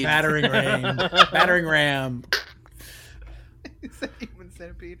I'm centipede. battering ram. Battering ram. It's a human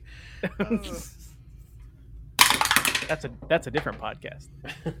centipede. Oh. That's a different podcast.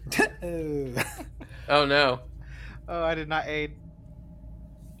 Oh, no. Oh, I did not aid.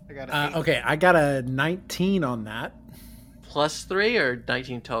 I got an 8. Okay, I got a 19 on that. +3 or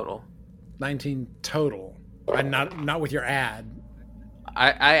 19 total? 19 total. And not with your ad.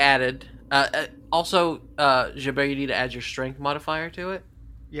 I added. Also, Jabber, you need to add your strength modifier to it.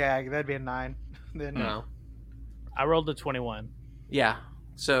 Yeah, that'd be a 9. Then No. I rolled a 21. Yeah.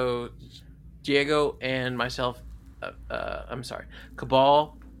 So Diego and myself. I'm sorry.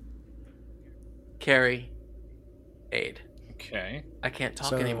 Cabal, Carrie, Aid. Okay. I can't talk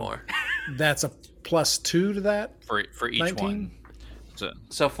So- anymore. That's a +2 to that. For each 19? one. So,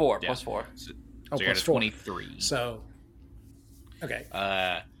 So 4 Yeah. +4. so Oh, you got a +4. 23. So, okay.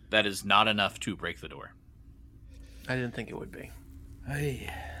 That is not enough to break the door. I didn't think it would be.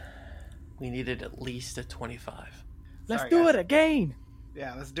 We needed at least a 25. Let's Sorry, do guys. it again.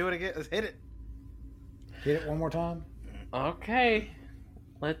 Yeah, let's do it again. Let's hit it. Hit it one more time. Okay.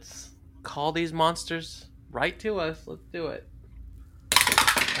 Let's call these monsters Right to us. Let's do it.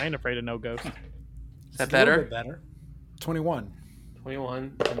 I ain't afraid of no ghosts. Is It's that a little better? bit better. 21.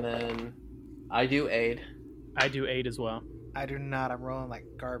 21, and then I do aid. I do 8 as well. I do not. I'm rolling like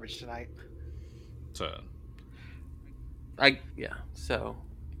garbage tonight. So So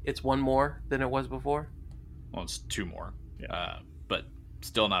it's one more than it was before. well, it's 2 more, Yeah. but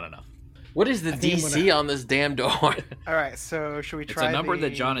still not enough. What is the I think I'm DC on this damn door? All right, so should we It's try a number that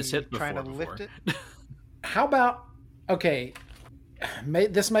the- John has hit trying to before. lift it? How about, okay,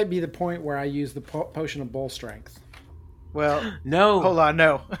 this might be the point where I use the potion of bull strength. Well, No. hold on,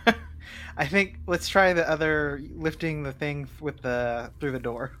 no. I think let's try the other lifting the thing with the through the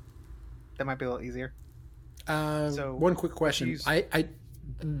door. That might be a little easier. So, One quick question. use-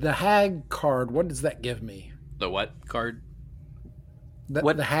 The hag card, what does that give me? The what card?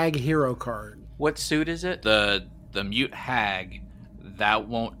 The hag hero card. What suit is it? The mute hag, that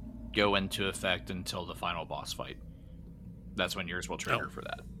won't go into effect until the final boss fight. That's when yours will trigger for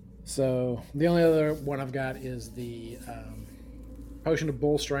that. So the only other one I've got is the potion of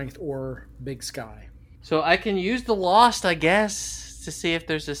bull strength or big sky. So I can use the lost, I guess, to see if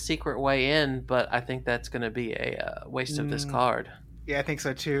there's a secret way in, but I think that's going to be a waste of this card. Yeah, I think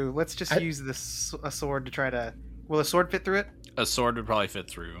so too. Let's just I- use a sword to try to. Will a sword fit through it? A sword would probably fit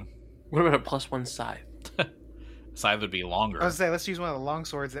through. What about a +1 scythe? Scythe would be longer. I was gonna say let's use one of the long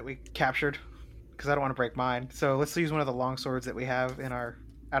swords that we captured because I don't want to break mine. So let's use one of the long swords that we have in our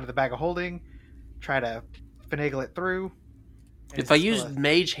out of the bag of holding. Try to finagle it through. And If I it's used still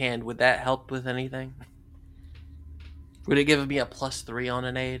Mage Hand, would that help with anything? Would it give me a +3 on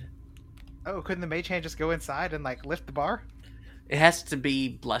an aid? couldn't the mage hand just go inside and like lift the bar? It has to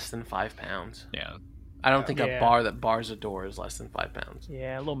be less than 5 pounds. Yeah. I don't think a Yeah. bar that bars a door is less than 5 pounds.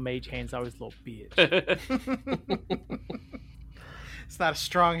 Yeah, little mage hand's always a little bitch. It's not a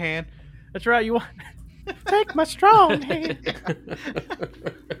strong hand. That's right. You want take my strong hand.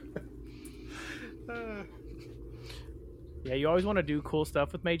 Uh, Yeah, you always want to do cool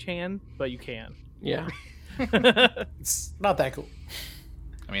stuff with mage hand, but you can. Yeah. It's not that cool.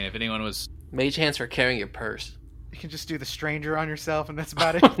 I mean, if anyone was... Mage Hand's for carrying your purse. you can just do the stranger on yourself, and that's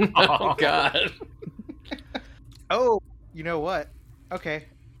about it. Oh, God. Oh, you know what? Okay,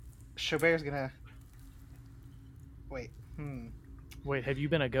 Chaubert's gonna wait. Wait, have you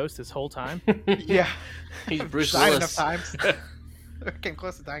been a ghost this whole time? Yeah, He's Bruce died Willis. enough times. Came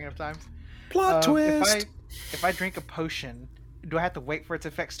close to dying enough times. Plot twist. If I drink a potion, do I have to wait for its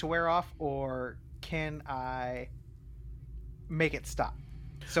effects to wear off, or can I make it stop?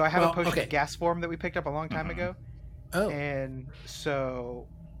 So I have Well, a potion okay. of gas form that we picked up a long time Mhm. ago, Oh, and so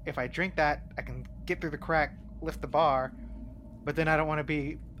if I drink that, I can get through the crack, lift the bar, but then I don't want to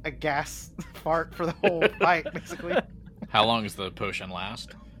be a gas fart for the whole fight, basically. How long does the potion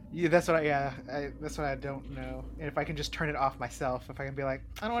last? Yeah, that's what that's what I don't know. And if I can just turn it off myself, if I can be like,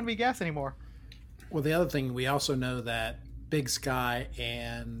 I don't want to be gas anymore. well, the other thing, we also know that Big Sky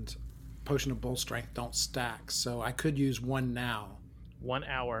and Potion of Bull Strength don't stack, so I could use one now. 1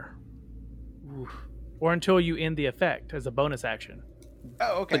 hour. Or until you end the effect as a bonus action.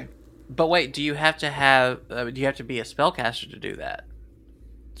 Oh, okay. But wait, do you have to be a spellcaster to do that?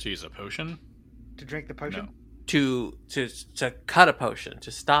 To use a potion? To drink the potion? No. To cut a potion,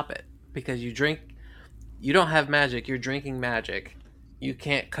 to stop it. Because you don't have magic, you're drinking magic. You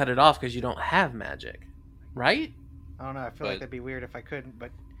can't cut it off because you don't have magic. Right? I don't know. I feel But- like that'd be weird if I couldn't, but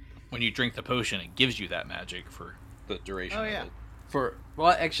When you drink the potion, it gives you that magic for the duration Oh, of yeah. it. Well,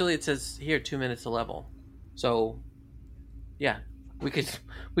 actually it says here 2 minutes to level. So yeah, we could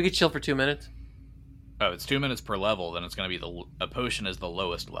chill for 2 minutes. Oh, it's 2 minutes per level, then it's going to be a potion is the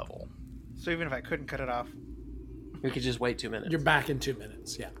lowest level. so even if I couldn't cut it off, We could just wait 2 minutes. You're back in 2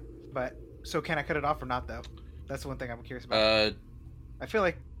 minutes, yeah. but so can I cut it off or not though? That's the one thing I'm curious about. I feel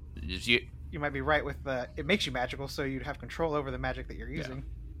like you might be right with it makes you magical, so you'd have control over the magic that you're using.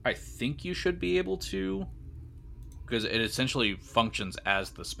 I think you should be able to, because it essentially functions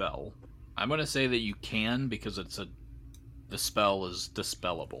as the spell. I'm going to say that you can because the spell is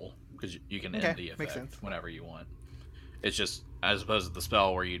dispellable because you can Okay, end the makes effect sense. whenever you want. It's just as opposed to the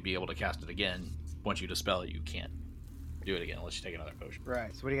spell where you'd be able to cast it again. Once you dispel it, you can't do it again unless you take another potion.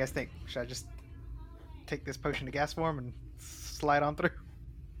 Right. So what do you guys think? Should I just take this potion to gas form and slide on through?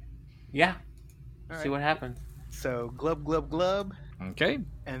 Yeah. All See right. what happens. So glub glub glub, Okay.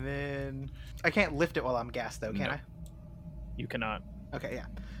 and then I can't lift it while I'm gassed though, can No. I? You cannot. Okay, yeah.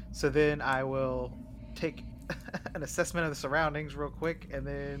 So then I will take an assessment of the surroundings real quick, and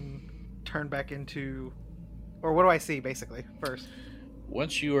then turn back into, or what do I see basically first?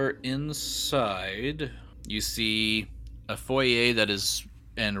 Once you are inside, you see a foyer that is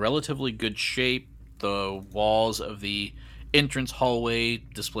in relatively good shape, The walls of the entrance hallway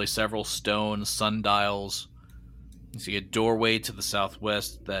display several stone sundials. You see a doorway to the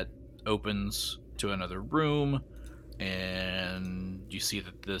southwest that opens to another room, and you see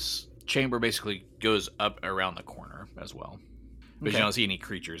that this chamber basically goes up around the corner as well. But Okay. you don't see any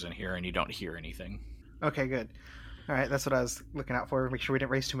creatures in here, and you don't hear anything. Okay, good. All right, that's what I was looking out for. Make sure we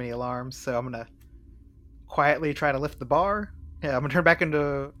didn't raise too many alarms. So I'm gonna quietly try to lift the bar. Yeah, I'm gonna turn back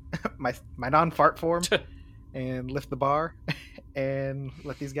into my non-fart form and lift the bar and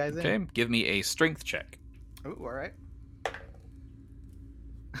let these guys Okay, in. give me a strength check. Oh, all right.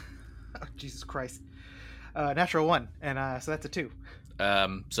 Oh, Jesus Christ. Natural 1, and so that's a 2.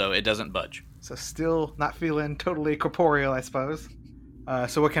 So it doesn't budge. So still not feeling totally corporeal, I suppose.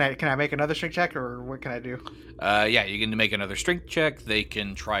 So what can I make another strength check, or what can I do? Yeah, you can make another strength check. They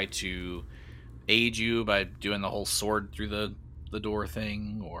can try to aid you by doing the whole sword through the door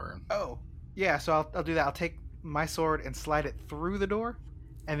thing, or Oh, yeah. So I'll do that. I'll take my sword and slide it through the door,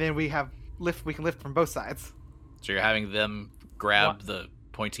 and then we can lift from both sides. so you're having them grab the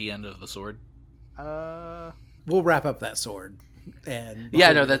pointy end of the sword. We'll wrap up that sword. And Yeah,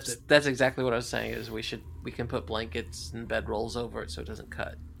 before no, we lift it- that's exactly what I was saying. Is we can put blankets and bedrolls over it so it doesn't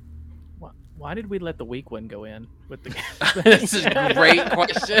cut. Why did we let the weak one go in with the? This is a great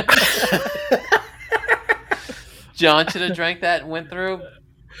question. John should have drank that and went through,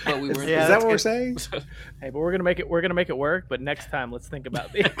 but we were. Yeah, Is that what we're saying? Hey, but we're gonna make it. We're gonna make it work. But next time, let's think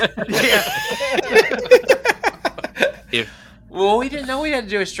about the. If Well, we didn't know we had to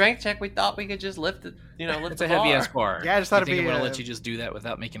do a strength check. We thought we could just lift it. Lift it's the a heavy bar. ass bar. Yeah, I just thought you it'd think be, I'm gonna uh, let you just do that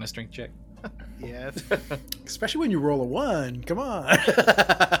without making a strength check. Yeah. Especially when you roll a 1. Come on.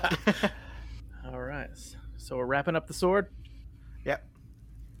 All right. So we're wrapping up the sword. Yep.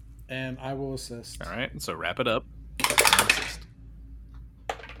 And I will assist. All right, so wrap it up.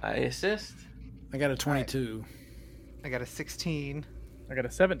 I assist. I got a 22. I got a 16. I got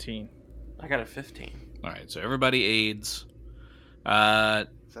a 17. I got a 15. All right, so everybody aids. So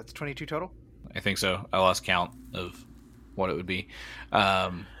that's 22 total. I think so. I lost count of what it would be.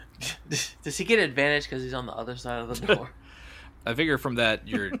 Does he get advantage because he's on the other side of the door? I figure from that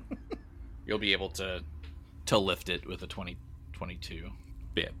you'll be able to lift it with a 22.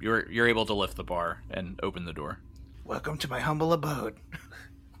 Yeah, you're able to lift the bar and open the door. Welcome to my humble abode.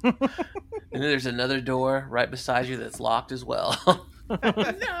 And then there's another door right beside you that's locked as well.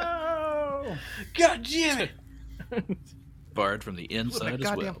 No. God damn it! Barred from the What, my inside as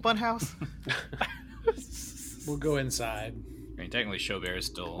goddamn well. funhouse. We'll go inside. I mean, technically, Chaubert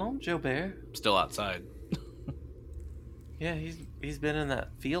is Oh, Joe Bear. still outside. Yeah, he's been in that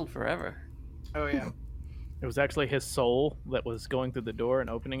field forever. Oh yeah. It was actually his soul that was going through the door and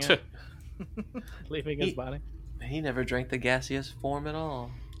opening it, leaving his body. He never drank the gaseous form at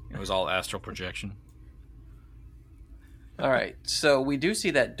all. It was all astral projection. All right, so we do see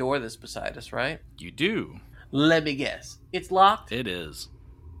that door that's beside us, right? You do. Let me guess. It's locked? It is.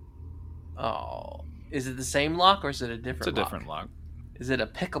 Oh. Is it the same lock or is it a different It's a lock? different lock. Is it a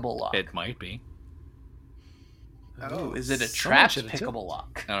pickable lock? It might be. Ooh, is it a Someone trapped should have pickable tipped.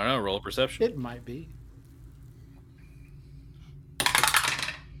 lock? I don't know. Roll a perception. It might be.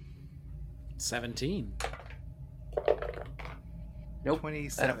 17. Nope.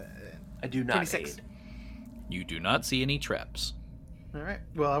 27. I do not 26. aid. You do not see any traps. All right.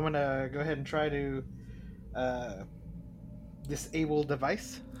 Well, I'm gonna go ahead and try to disable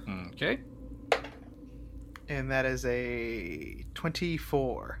device, Okay. and that is a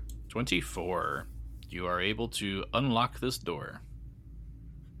 24. 24. You are able to unlock this door.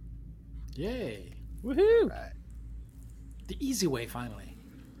 Yay. Woohoo! Right. The easy way, finally.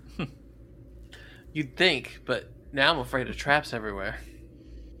 You'd think, but now I'm afraid of traps everywhere.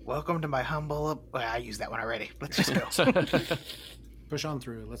 Welcome to my humble. Well, I used that one already. Let's just go. Push on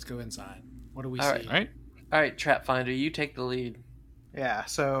through. Let's go inside. What do we All see? right. All right. All right, Trap Finder, you take the lead. Yeah.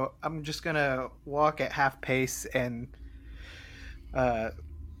 So I'm just gonna walk at half pace and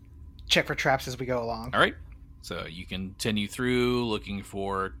check for traps as we go along. All right. So you continue through looking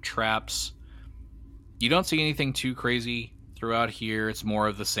for traps. You don't see anything too crazy throughout here. It's more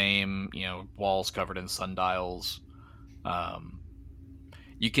of the same, walls covered in sundials.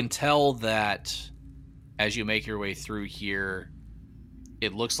 You can tell that as you make your way through here,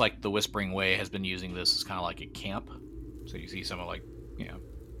 it looks like the Whispering Way has been using this as kind of like a camp. So you see some of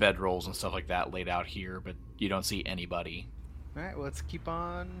bedrolls and stuff like that laid out here, but you don't see anybody. All right. Well, let's keep it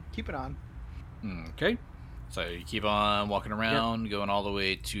on. Okay. So you keep on walking around, going all the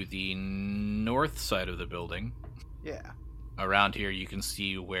way to the north side of the building. Yeah. Around here, you can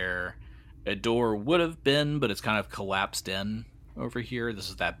see where a door would have been, but it's kind of collapsed in over here. This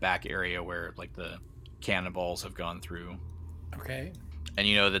is that back area where like the cannonballs have gone through. Okay. And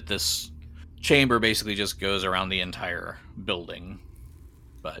you know that this chamber basically just goes around the entire building.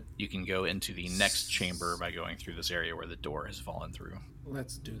 But you can go into the next chamber by going through this area where the door has fallen through.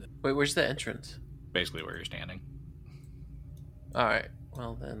 Let's do that. Wait, where's the entrance? Basically where you're standing. All right.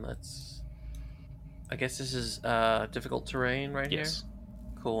 Well, then let's. I guess this is difficult terrain right Yes. here.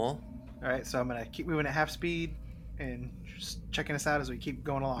 Cool. All right, so I'm gonna keep moving at half speed and just checking us out as we keep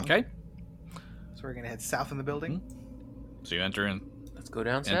going along. Okay. So we're gonna head south in the building. So you enter in Let's go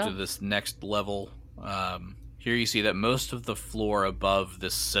down into south. this next level. Here you see that most of the floor above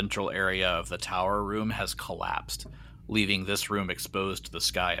this central area of the tower room has collapsed, leaving this room exposed to the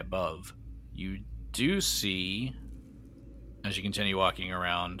sky above. You do see, as you continue walking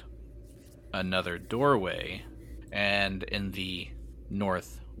around, another doorway, and in the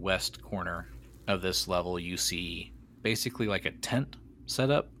northwest corner of this level you see basically like a tent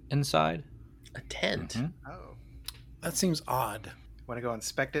set up inside. A tent. Mhm. Oh, That seems odd. want to go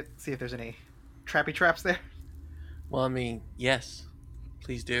inspect it, see if there's any trappy traps there? Well, I mean, yes.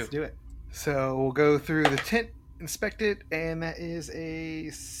 Please do. Let's do it. So we'll go through the tent, inspect it, and that is a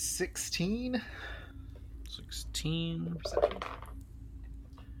 16. 16. Perception.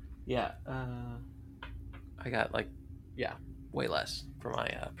 Yeah. I got way less for my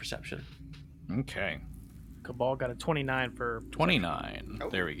perception. Okay. Cabal got a 29 for 29. Oh.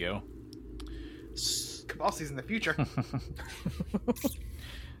 There we go. Cabal sees in the future.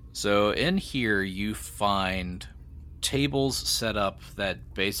 So in here you find tables set up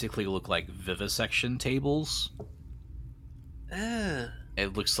that basically look like vivisection tables. Ugh.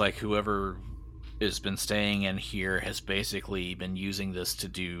 It looks like whoever has been staying in here has basically been using this to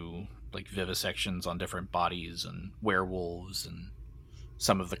do like vivisections on different bodies and werewolves and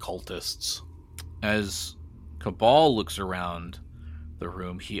some of the cultists. As Cabal looks around the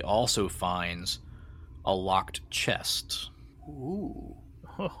room, he also finds a locked chest. Ooh.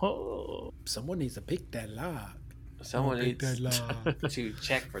 Oh, Someone needs to pick that lock. Someone Pick that needs lock. to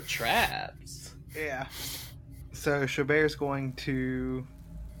check for traps. Yeah. So Chaubert's going to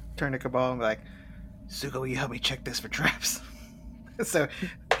turn to Cabal and be like, Suga, will you help me check this for traps? So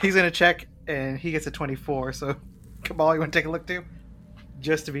he's going to check, and he gets a 24. So Cabal, you want to take a look too?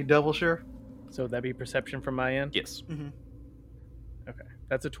 Just to be double sure? so that'd be perception from my end. Yes. Mm-hmm. Okay,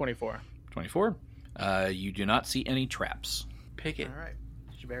 that's a 24. 24. You do not see any traps. Pick it. All right.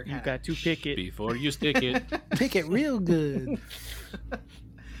 Chaubert You kinda got to pick it. Before you stick it. Pick it real good.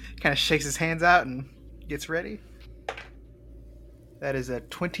 kind of shakes his hands out and gets ready. That is a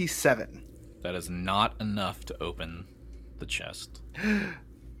 27. That is not enough to open the chest.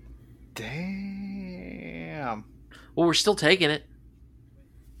 Damn. Well, we're still taking it.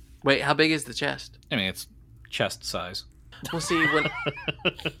 Wait, how big is the chest? I mean, it's chest size. We'll see when.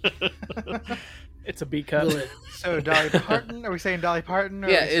 It's a B cut. Will it- So Dolly Parton? Are we saying Dolly Parton? Or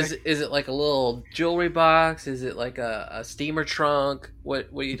Yeah, are we is saying- it like a little jewelry box? Is it like a steamer trunk? What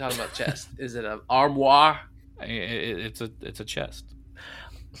are you talking about? Chest? Is it an armoire? It's a chest.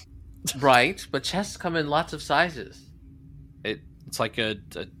 Right, but chests come in lots of sizes. It's like a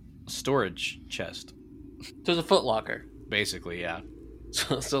storage chest, There's a footlocker. basically. Yeah.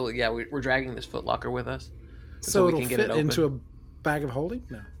 So yeah, we're dragging this footlocker with us. So we it'll can get fit it open. into a bag of holding?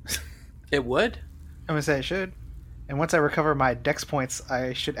 No. It would. I'm going to say it should. And once I recover my dex points,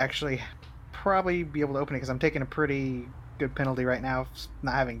 I should actually probably be able to open it because I'm taking a pretty good penalty right now for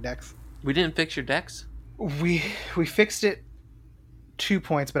not having dex. We didn't fix your decks. We fixed it 2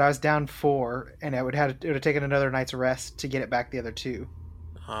 points, but I was down 4, and it would have taken another night's rest to get it back the other 2.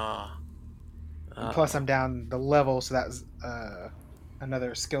 Ah. And plus, I'm down the level, so that was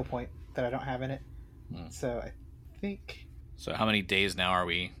another skill point that I don't have in it. Hmm. So I think, So how many days now are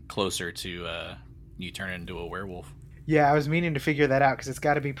we closer to you turn into a werewolf? yeah, I was meaning to figure that out because it's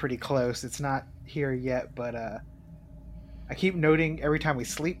got to be pretty close. It's not here yet, but I keep noting every time we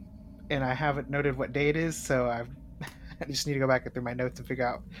sleep, and I haven't noted what day it is, so I just need to go back through my notes and figure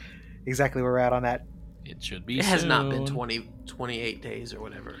out exactly where we're at on that. It should be. It has not been soon. 28 days or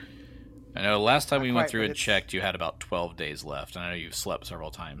whatever. I know last time Not we went quite, through but and it's- checked, you had about 12 days left. And I know you've slept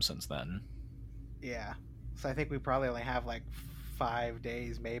several times since then. Yeah. So I think we probably only have like 5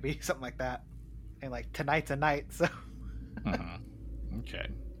 days, maybe something like that. And like tonight's a night, so Mhm. Okay.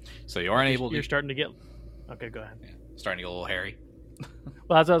 So you aren't able You're to. starting to get. Okay, go ahead. Starting to get a little hairy.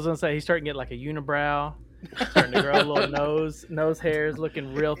 Well, as I was gonna say, he's starting to get like a unibrow, starting to grow a little nose hairs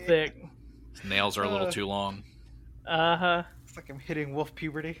looking real thick. His nails are a little too long. Uh it's like I'm hitting wolf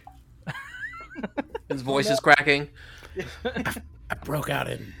puberty. His voice is cracking. I broke out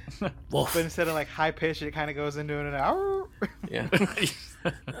in wolf. But instead of like high pitch, it kind of goes into an hour. Yeah.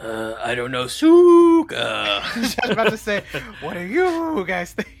 I don't know, Suka. I was about to say, what do you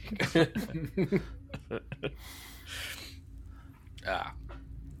guys think?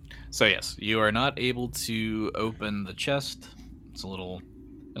 So yes, you are not able to open the chest.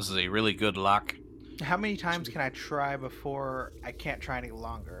 This is a really good lock. How many times can I try before I can't try any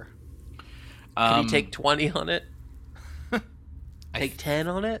longer? Can you take 20 on it? Take 10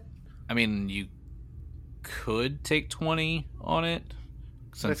 on it? I mean, you could take 20 on it.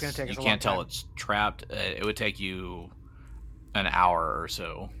 But it's Since gonna take us you a can't long tell time. it's trapped, it would take you an hour or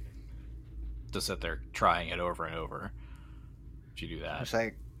so to sit there trying it over and over. If you do that. It's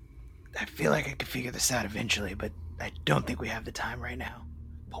like, I feel like I could figure this out eventually, but I don't think we have the time right now.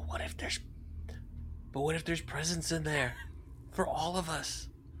 But what if there's presents in there for all of us?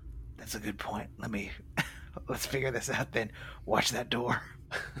 That's a good point. Let's figure this out then. Watch that door.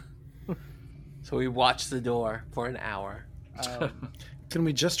 So we watch the door for an hour. Can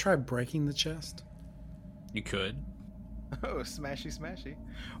we just try breaking the chest? You could. Oh, smashy.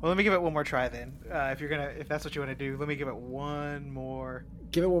 Well, let me give it one more try then. If that's what you want to do, let me give it one more.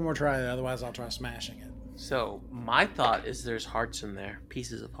 Give it one more try, otherwise I'll try smashing it. So my thought is there's hearts in there,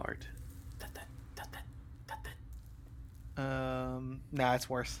 pieces of heart. Nah, it's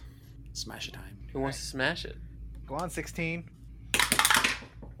worse. Smash it time. Who wants to smash it? Go on, 16.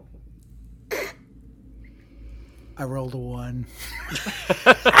 I rolled a 1.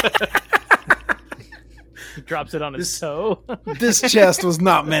 He drops it on his toe. This chest was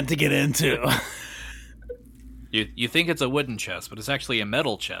not meant to get into. You think it's a wooden chest, but it's actually a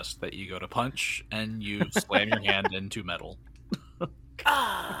metal chest that you go to punch and you slam your hand into metal.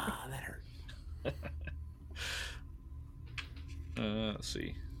 Ah, that hurt. Let's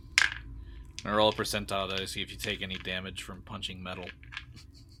see. I roll a percentile to see if you take any damage from punching metal.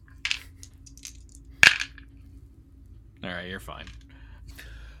 Alright, you're fine.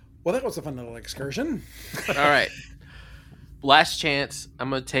 Well, that was a fun little excursion. All right. Last chance. I'm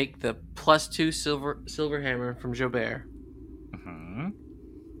gonna take the +2 silver hammer from Jobert Mm-hmm.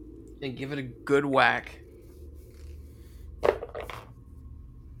 and give it a good whack.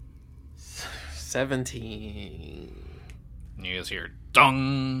 17. You guys hear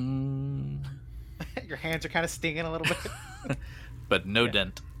dong, Your hands are kind of stinging a little bit. but no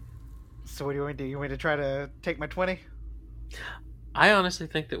dent. So what do you want to do? You want me to try to take my 20? I honestly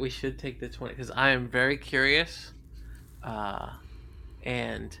think that we should take the 20 because I am very curious.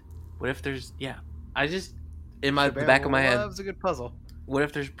 And what if there's I just in the back of my head, loves a good puzzle. what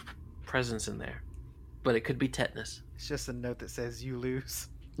if there's presents in there? But it could be tetanus. It's just a note that says you lose.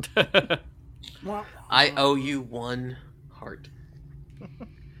 Well, I owe you 1 heart.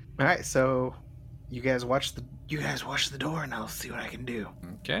 All right, so you guys watch the door, and I'll see what I can do.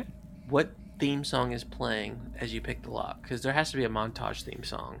 Okay. What theme song is playing as you pick the lock? Because there has to be a montage theme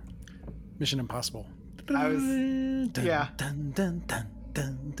song. Mission Impossible. I was- yeah. Dun, dun, dun,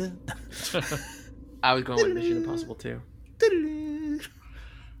 dun, dun. I was going with Mission Impossible too.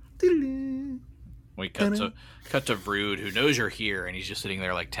 We cut to Vrood, who knows you're here, and he's just sitting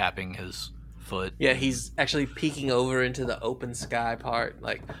there like tapping his foot. Yeah, he's actually peeking over into the open sky part,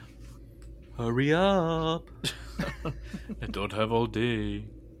 like, hurry up. I don't have all day.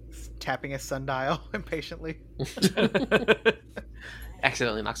 Tapping his sundial impatiently.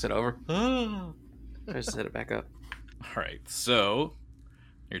 Accidentally knocks it over. Tries to set it back up. All right, so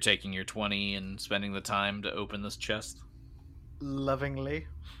you're taking your 20 and spending the time to open this chest. Lovingly.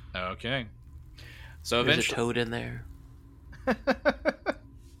 Okay. So There's a eventually, toad in there.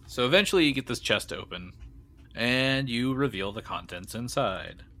 you get this chest open, and you reveal the contents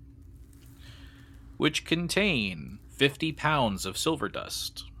inside, which contain 50 pounds of silver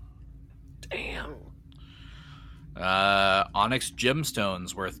dust. Damn. Onyx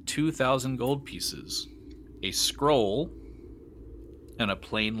gemstones worth 2,000 gold pieces, a scroll, and a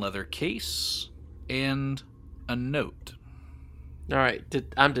plain leather case, and a note. All right,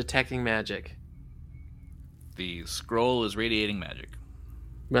 I'm detecting magic. The scroll is radiating magic.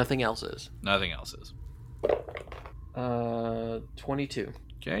 Nothing else is. Nothing else is. 22.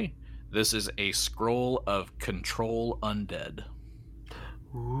 Okay. This is a scroll of control undead.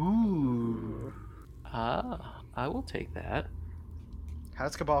 Ooh. I will take that. How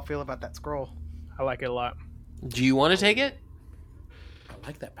does Cabal feel about that scroll? I like it a lot. Do you want to take it? I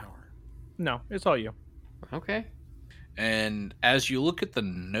like that power. No, it's all you. Okay. And as you look at the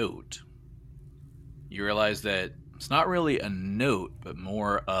note, you realize that it's not really a note, but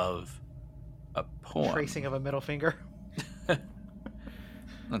more of a poem. Tracing of a middle finger.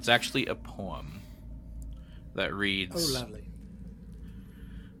 It's actually a poem that reads, Oh, lovely.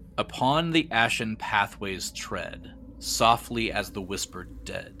 "Upon the ashen pathway's tread, softly as the whispered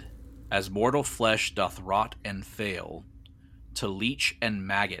dead, as mortal flesh doth rot and fail, to leech and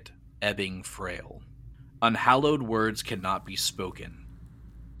maggot ebbing frail. Unhallowed words cannot be spoken.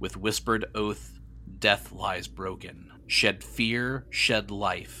 With whispered oath, death lies broken. Shed fear, shed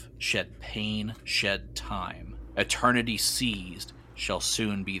life, shed pain, shed time. Eternity seized shall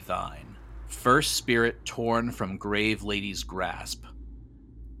soon be thine. First spirit torn from grave lady's grasp,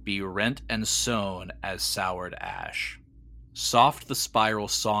 be rent and sown as soured ash. Soft the spiral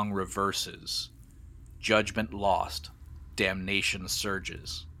song reverses, judgment lost, damnation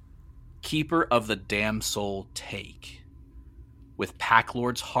surges. Keeper of the damned soul take, with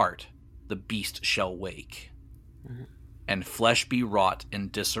Packlord's heart the beast shall wake, and flesh be wrought in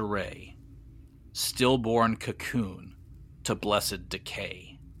disarray, stillborn cocoon to blessed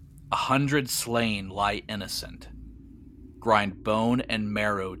decay. 100 slain lie innocent, grind bone and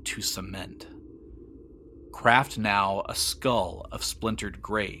marrow to cement. Craft now a skull of splintered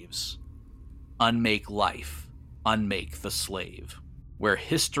graves, unmake life, unmake the slave. Where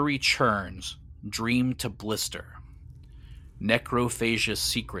history churns, dream to blister, necrophasia's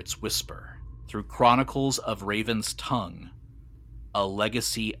secrets whisper, through chronicles of raven's tongue, a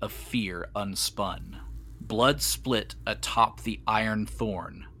legacy of fear unspun. Blood split atop the iron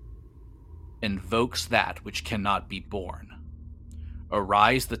thorn, invokes that which cannot be born.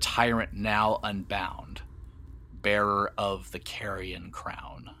 Arise the tyrant now unbound, bearer of the carrion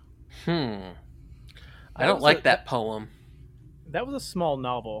crown. I don't like that poem. That was a small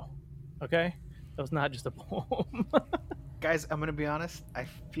novel, okay? That was not just a poem. Guys, I'm gonna be honest. I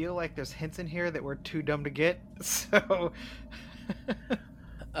feel like there's hints in here that we're too dumb to get. So,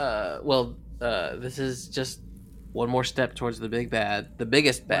 This is just one more step towards the big bad, the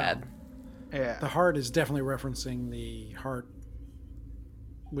biggest bad. yeah. The heart is definitely referencing the heart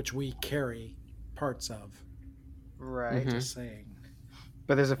which we carry parts of. Right. Just saying.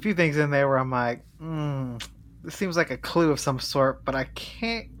 But there's a few things in there where I'm like, this seems like a clue of some sort, but I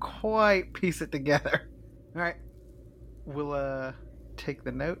can't quite piece it together. All right. We'll take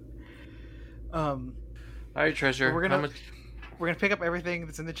the note. All right, treasure. We're gonna pick up everything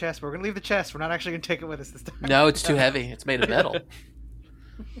that's in the chest, but we're gonna leave the chest. We're not actually gonna take it with us this time. No, it's too heavy. It's made of metal.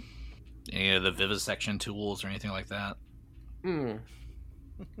 Any of the vivisection tools or anything like that?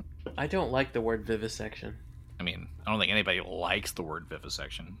 I don't like the word vivisection. I mean, I don't think anybody likes the word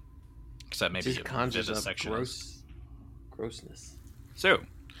vivisection, except maybe Just conjures up vivisectionist. grossness. So,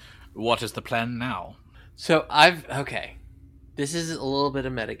 what is the plan now? So okay. This is a little bit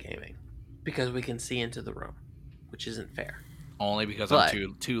of metagaming because we can see into the room, which isn't fair. Only because But-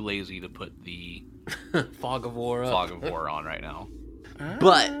 I'm too lazy to put the Fog of War up. fog of war on right now.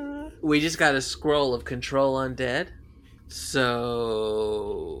 But we just got a scroll of control undead.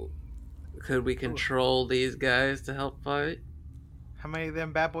 So could we control these guys to help fight? How many of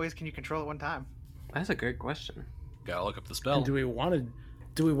them bad boys can you control at one time? That's a great question. Gotta look up the spell. And do we want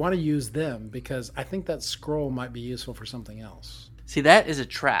to use them? Because I think that scroll might be useful for something else. See, that is a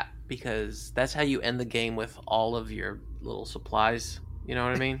trap because that's how you end the game with all of your little supplies. You know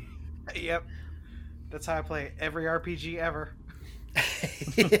what I mean? Yep. That's how I play every RPG ever.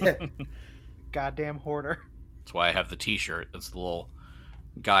 Goddamn hoarder. That's why I have the T-shirt. That's the little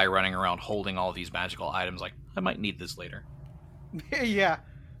guy running around holding all these magical items. Like, I might need this later. Yeah.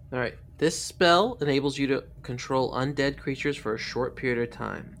 All right. This spell enables you to control undead creatures for a short period of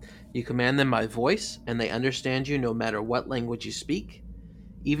time. You command them by voice, and they understand you no matter what language you speak.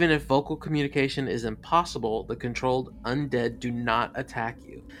 Even if vocal communication is impossible, the controlled undead do not attack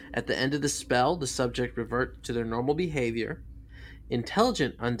you. At the end of the spell, the subject reverts to their normal behavior.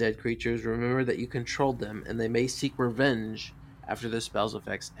 Intelligent undead creatures remember that you controlled them, and they may seek revenge after the spell's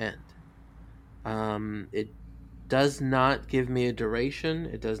effects end. It does not give me a duration.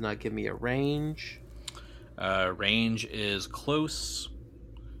 It does not give me a range. Range is close.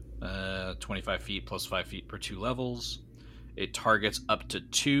 25 feet plus 5 feet per 2 levels. It targets up to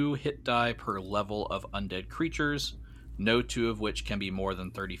 2 hit die per level of undead creatures, no 2 of which can be more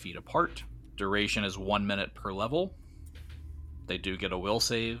than 30 feet apart. Duration is 1 minute per level. They do get a will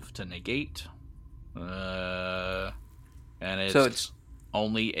save to negate. And it's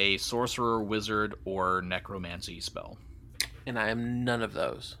only a sorcerer, wizard, or necromancy spell. And I am none of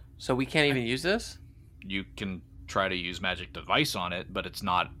those. So we can't even use this? You can try to use magic device on it, but it's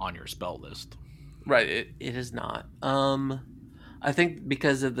not on your spell list. Right, it is not. I think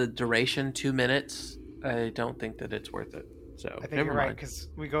because of the duration, 2 minutes, I don't think that it's worth it. So I think never you're right, mind. because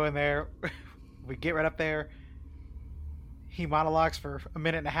we go in there, we get right up there, he monologues for a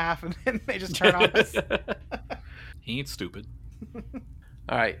minute and a half, and then they just turn on us. He ain't stupid.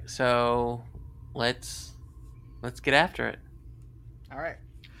 All right, so let's Let's get after it. All right.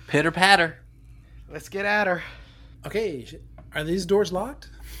 Pitter patter. Let's get at her. Okay, are these doors locked?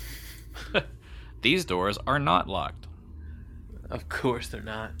 These doors are not locked. Of course they're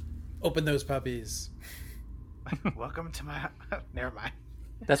not. Open those puppies. Welcome to my... Never mind.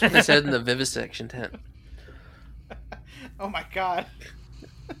 That's what they said in the vivisection tent. Oh my god.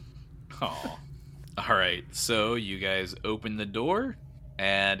 Oh. All right, so you guys open the door,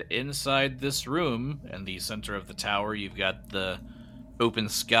 and inside this room, in the center of the tower, you've got the open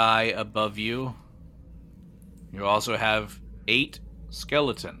sky above you. You also have 8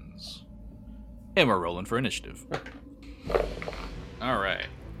 skeletons. And we're rolling for initiative. All right.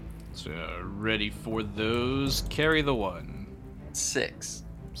 So, ready for those? Carry the 1. 6.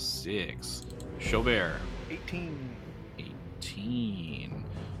 6. Chaubert. 18. 18.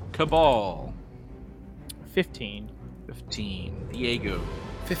 Cabal. 15. 15. Diego.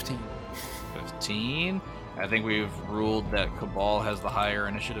 15. 15. I think we've ruled that Cabal has the higher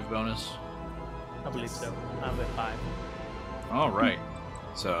initiative bonus. I believe so. I'm at 5. All right.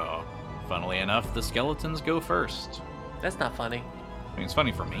 So, funnily enough, the skeletons go first. That's not funny. I mean, it's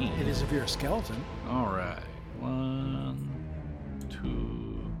funny for me. It is if you're a skeleton. All right. 1,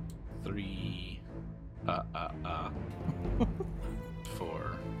 2, 3.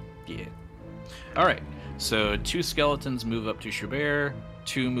 4. Yeah. All right. So 2 skeletons move up to Chaubert,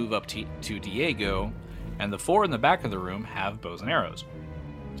 2 move up to Diego, and the 4 in the back of the room have bows and arrows.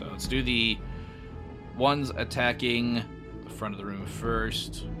 So let's do the ones attacking the front of the room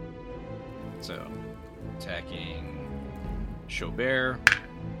first. So attacking Chaubert.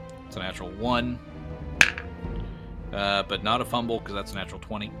 It's a natural 1. But not a fumble because that's a natural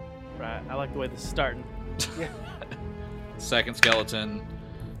 20. Right. I like the way this is starting. Second skeleton.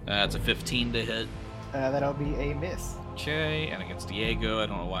 That's a 15 to hit. That'll be a miss. Okay, and against Diego, I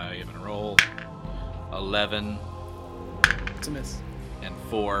don't know why I even roll. 11 It's a miss. and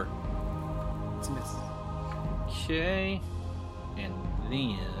 4. It's a miss. Okay, and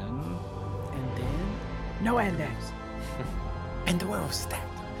then And then... No endings. And the one was stacked.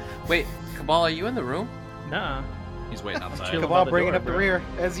 Wait, Cabal, are you in the room? Nuh-uh. he's waiting outside. Chill. Cabal by the bringing door, up the bro. rear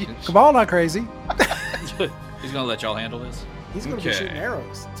as you. Cabal not crazy. He's gonna let y'all handle this. He's going to be Okay. shooting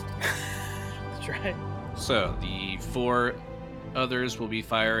arrows. That's right. So the 4 others will be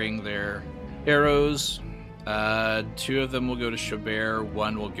firing their arrows. 2 of them will go to Chaubert,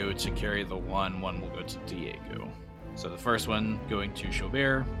 1 will go to carry the 1 will go to Diego. So the first one going to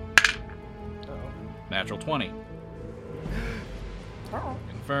Chaubert, natural 20.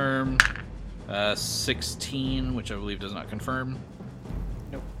 Confirm. 16, which I believe does not confirm.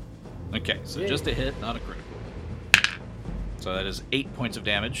 Nope. Okay, so just a hit, not a critical. So that is 8 points of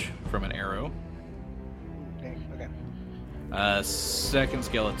damage from an arrow. Dang, okay. Second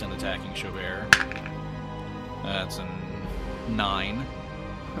skeleton attacking Chaubert. That's a 9.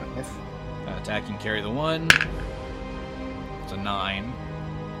 Miss. Attacking carry the 1. It's a 9.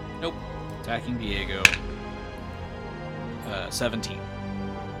 Nope. Attacking Diego. 17.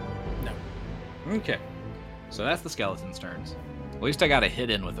 No. Okay. So that's the skeleton's turns. At least I got a hit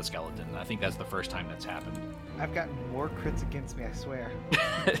in with the skeleton. I think that's the first time that's happened. I've gotten more crits against me, I swear.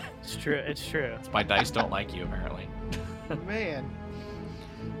 It's true. It's true. My dice don't like you, apparently. Man.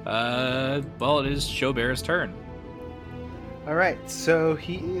 Well, it is Chaubert's turn. All right, so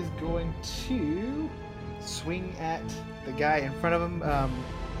he is going to swing at the guy in front of him,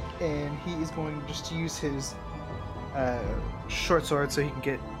 and he is going just to use his short sword so he can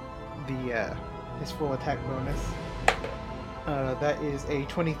get the his full attack bonus. That is a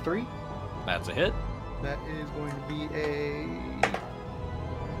 23. That's a hit. That is going to be a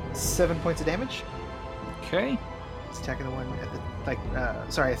 7 points of damage. Okay. He's attacking the one at the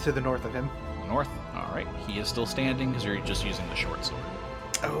to the north of him. North. All right. He is still standing because you're just using the short sword.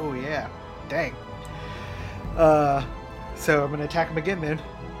 Oh yeah, dang. So I'm gonna attack him again then,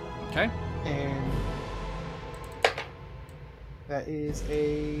 Okay. and that is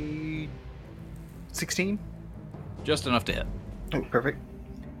a 16. Just enough to hit. Oh, perfect.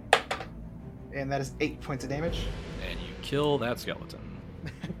 And that is 8 points of damage. And you kill that skeleton.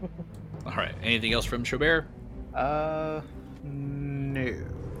 All right. Anything else from Chaubert? No.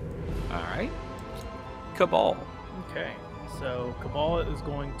 All right. Cabal. Okay. So Cabal is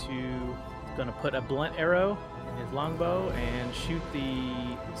going to put a blunt arrow in his longbow and shoot the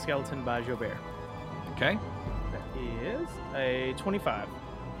skeleton by Chaubert. Okay. That is a 25.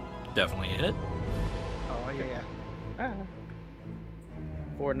 Definitely a hit. Oh yeah.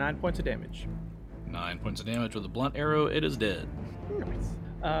 For 9 points of damage. 9 points of damage with a blunt arrow. It is dead.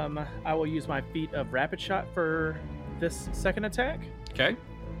 I will use my feat of rapid shot for this second attack. Okay.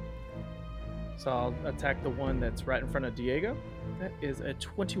 So I'll attack the one that's right in front of Diego. That is a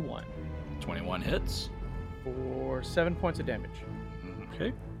 21 21 hits. for 7 points of damage.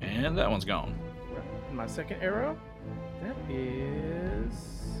 Okay. And that one's gone. And my second arrow, that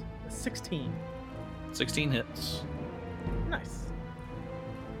is a 16. 16 hits. Nice.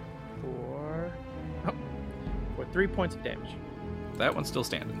 For 3 points of damage. That one's still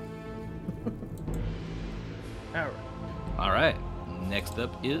standing. All right. All right. Next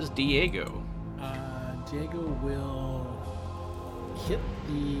up is Diego. Diego will hit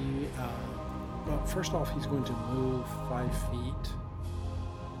the. Well, first off, he's going to move 5 feet,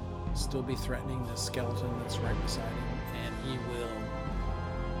 still be threatening the skeleton that's right beside him, and he will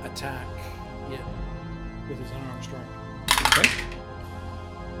attack it with his unarmed strike. Okay.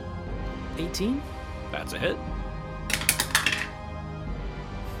 18 That's a hit.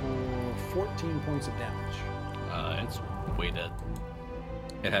 for 14 points of damage. It's way dead.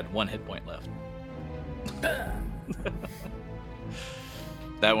 It had 1 hit point left.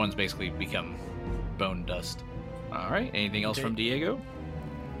 That one's basically become bone dust. All right. Anything else Okay. from Diego?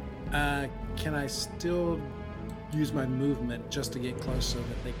 Can I still use my movement just to get close so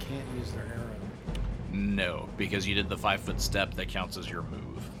that they can't use their arrow? No, because you did the 5-foot step that counts as your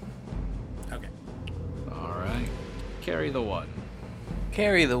move. Okay. All right. Carry the 1.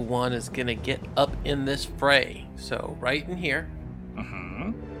 Carry the 1 is gonna get up in this fray. So right in here.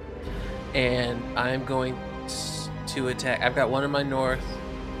 Mm-hmm. And I'm going to attack. I've got one in my north,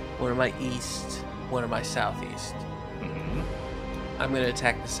 one in my east, one in my southeast. Mm-hmm. I'm going to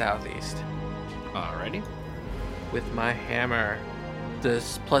attack the southeast Alrighty. with my hammer,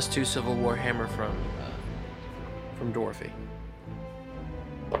 this +2 Civil War hammer from Dorothy.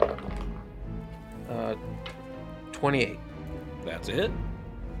 28. That's it.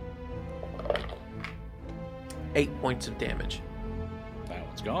 8 points of damage. That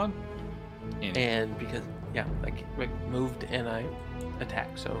one's gone. And because I moved and I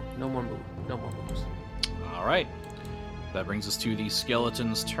attacked, so no more moves. All right. That brings us to the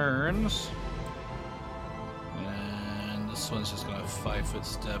skeletons' turns. And this one's just gonna 5-foot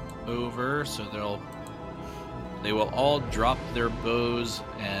step over, so they will all drop their bows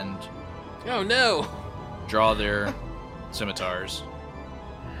and Oh no! draw their scimitars.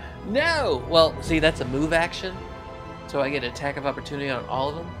 No! Well, see, that's a move action, so I get attack of opportunity on all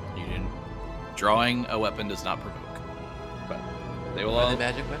of them. You didn't. Drawing a weapon does not provoke, but they will Are all. they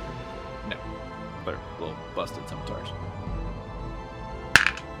magic weapon? No, they're little busted scimitars.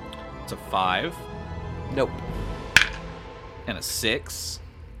 It's a 5 Nope. and a 6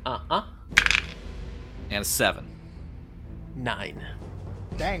 Uh-huh. and a 7. 9.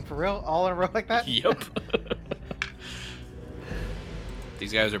 Dang, for real? All in a row like that? Yep.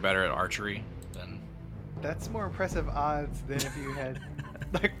 These guys are better at archery than. That's more impressive odds than if you had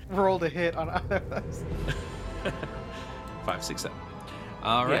like rolled a hit on either of those. 5, 6, 7.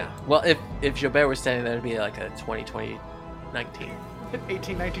 All right. Yeah. Well, if Jobert was standing there, it'd be like a 20, 20, 19.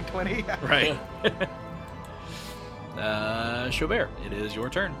 18, 19, 20. Right. Chaubert, it is your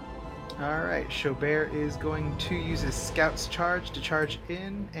turn. All right, Chaubert is going to use his Scout's Charge to charge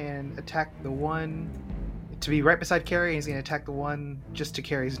in and attack the one to be right beside Carrie. He's going to attack the one just to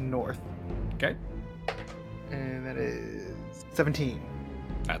Carrie's north. Okay. And that is 17.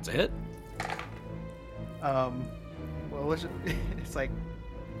 That's a hit. Well, it's like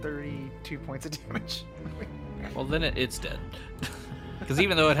 32 points of damage. Well, then it's dead. Because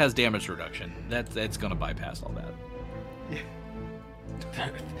even though it has damage reduction, it's going to bypass all that. Yeah.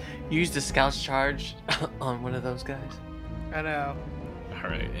 Use the Scout's Charge on one of those guys. I know. All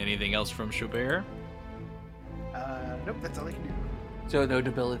right. Anything else from Chaubert? Nope, that's all he can do. So no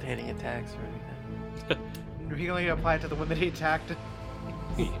debilitating attacks or anything. He can only apply it to the one that he attacked.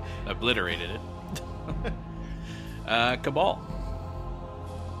 He obliterated it. Cabal.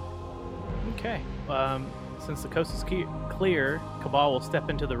 Okay. Since the coast is clear, Cabal will step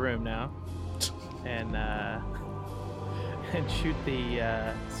into the room now and and shoot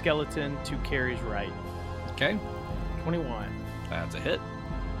the skeleton to Carrie's right. Okay. 21 That's a hit.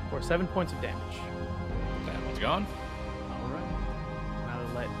 for 7 points of damage. That one's gone. All right.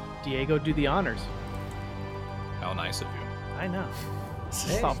 I'll let Diego do the honors. How nice of you. I know.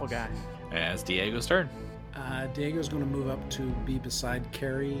 Hey. Thoughtful guy. And it's Diego's turn. Diego's going to move up to be beside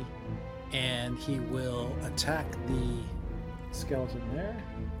Carrie, and he will attack the skeleton there.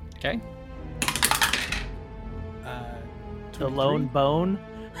 Okay. The lone 23. bone.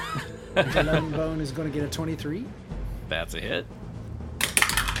 The lone bone is going to get a 23 That's a hit.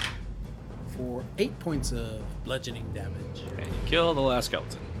 for 8 points of bludgeoning damage. And you kill the last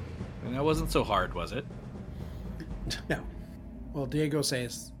skeleton. And that wasn't so hard, was it? No. Well, Diego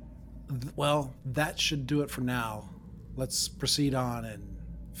says, Well, that should do it for now. Let's proceed on and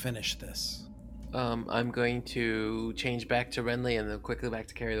finish this. I'm going to change back to Renly and then quickly back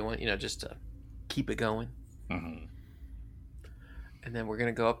to Carrie the One, just to keep it going. Mm-hmm. And then we're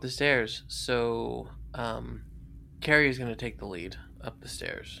going to go up the stairs. So, Carrie is going to take the lead up the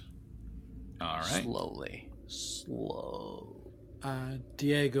stairs. All right. Slow.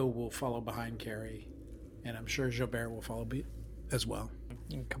 Diego will follow behind Carrie, and I'm sure Jobert will follow as well.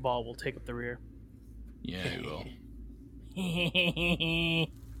 And Cabal will take up the rear. Yeah, you will.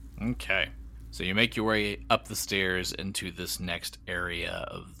 Okay. So you make your way up the stairs into this next area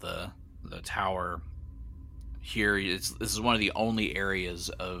of the tower. Here, this is one of the only areas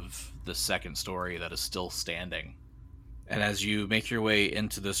of the second story that is still standing. And as you make your way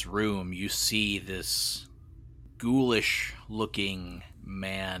into this room, you see this ghoulish-looking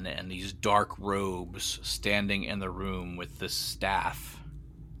man in these dark robes standing in the room with this staff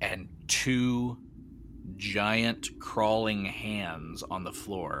and 2 giant crawling hands on the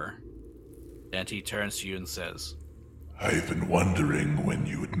floor. And he turns to you and says, I've been wondering when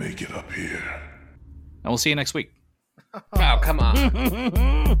you would make it up here. and we'll see you next week. Oh, come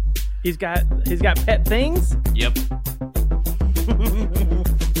on. He's got pet things. Yep.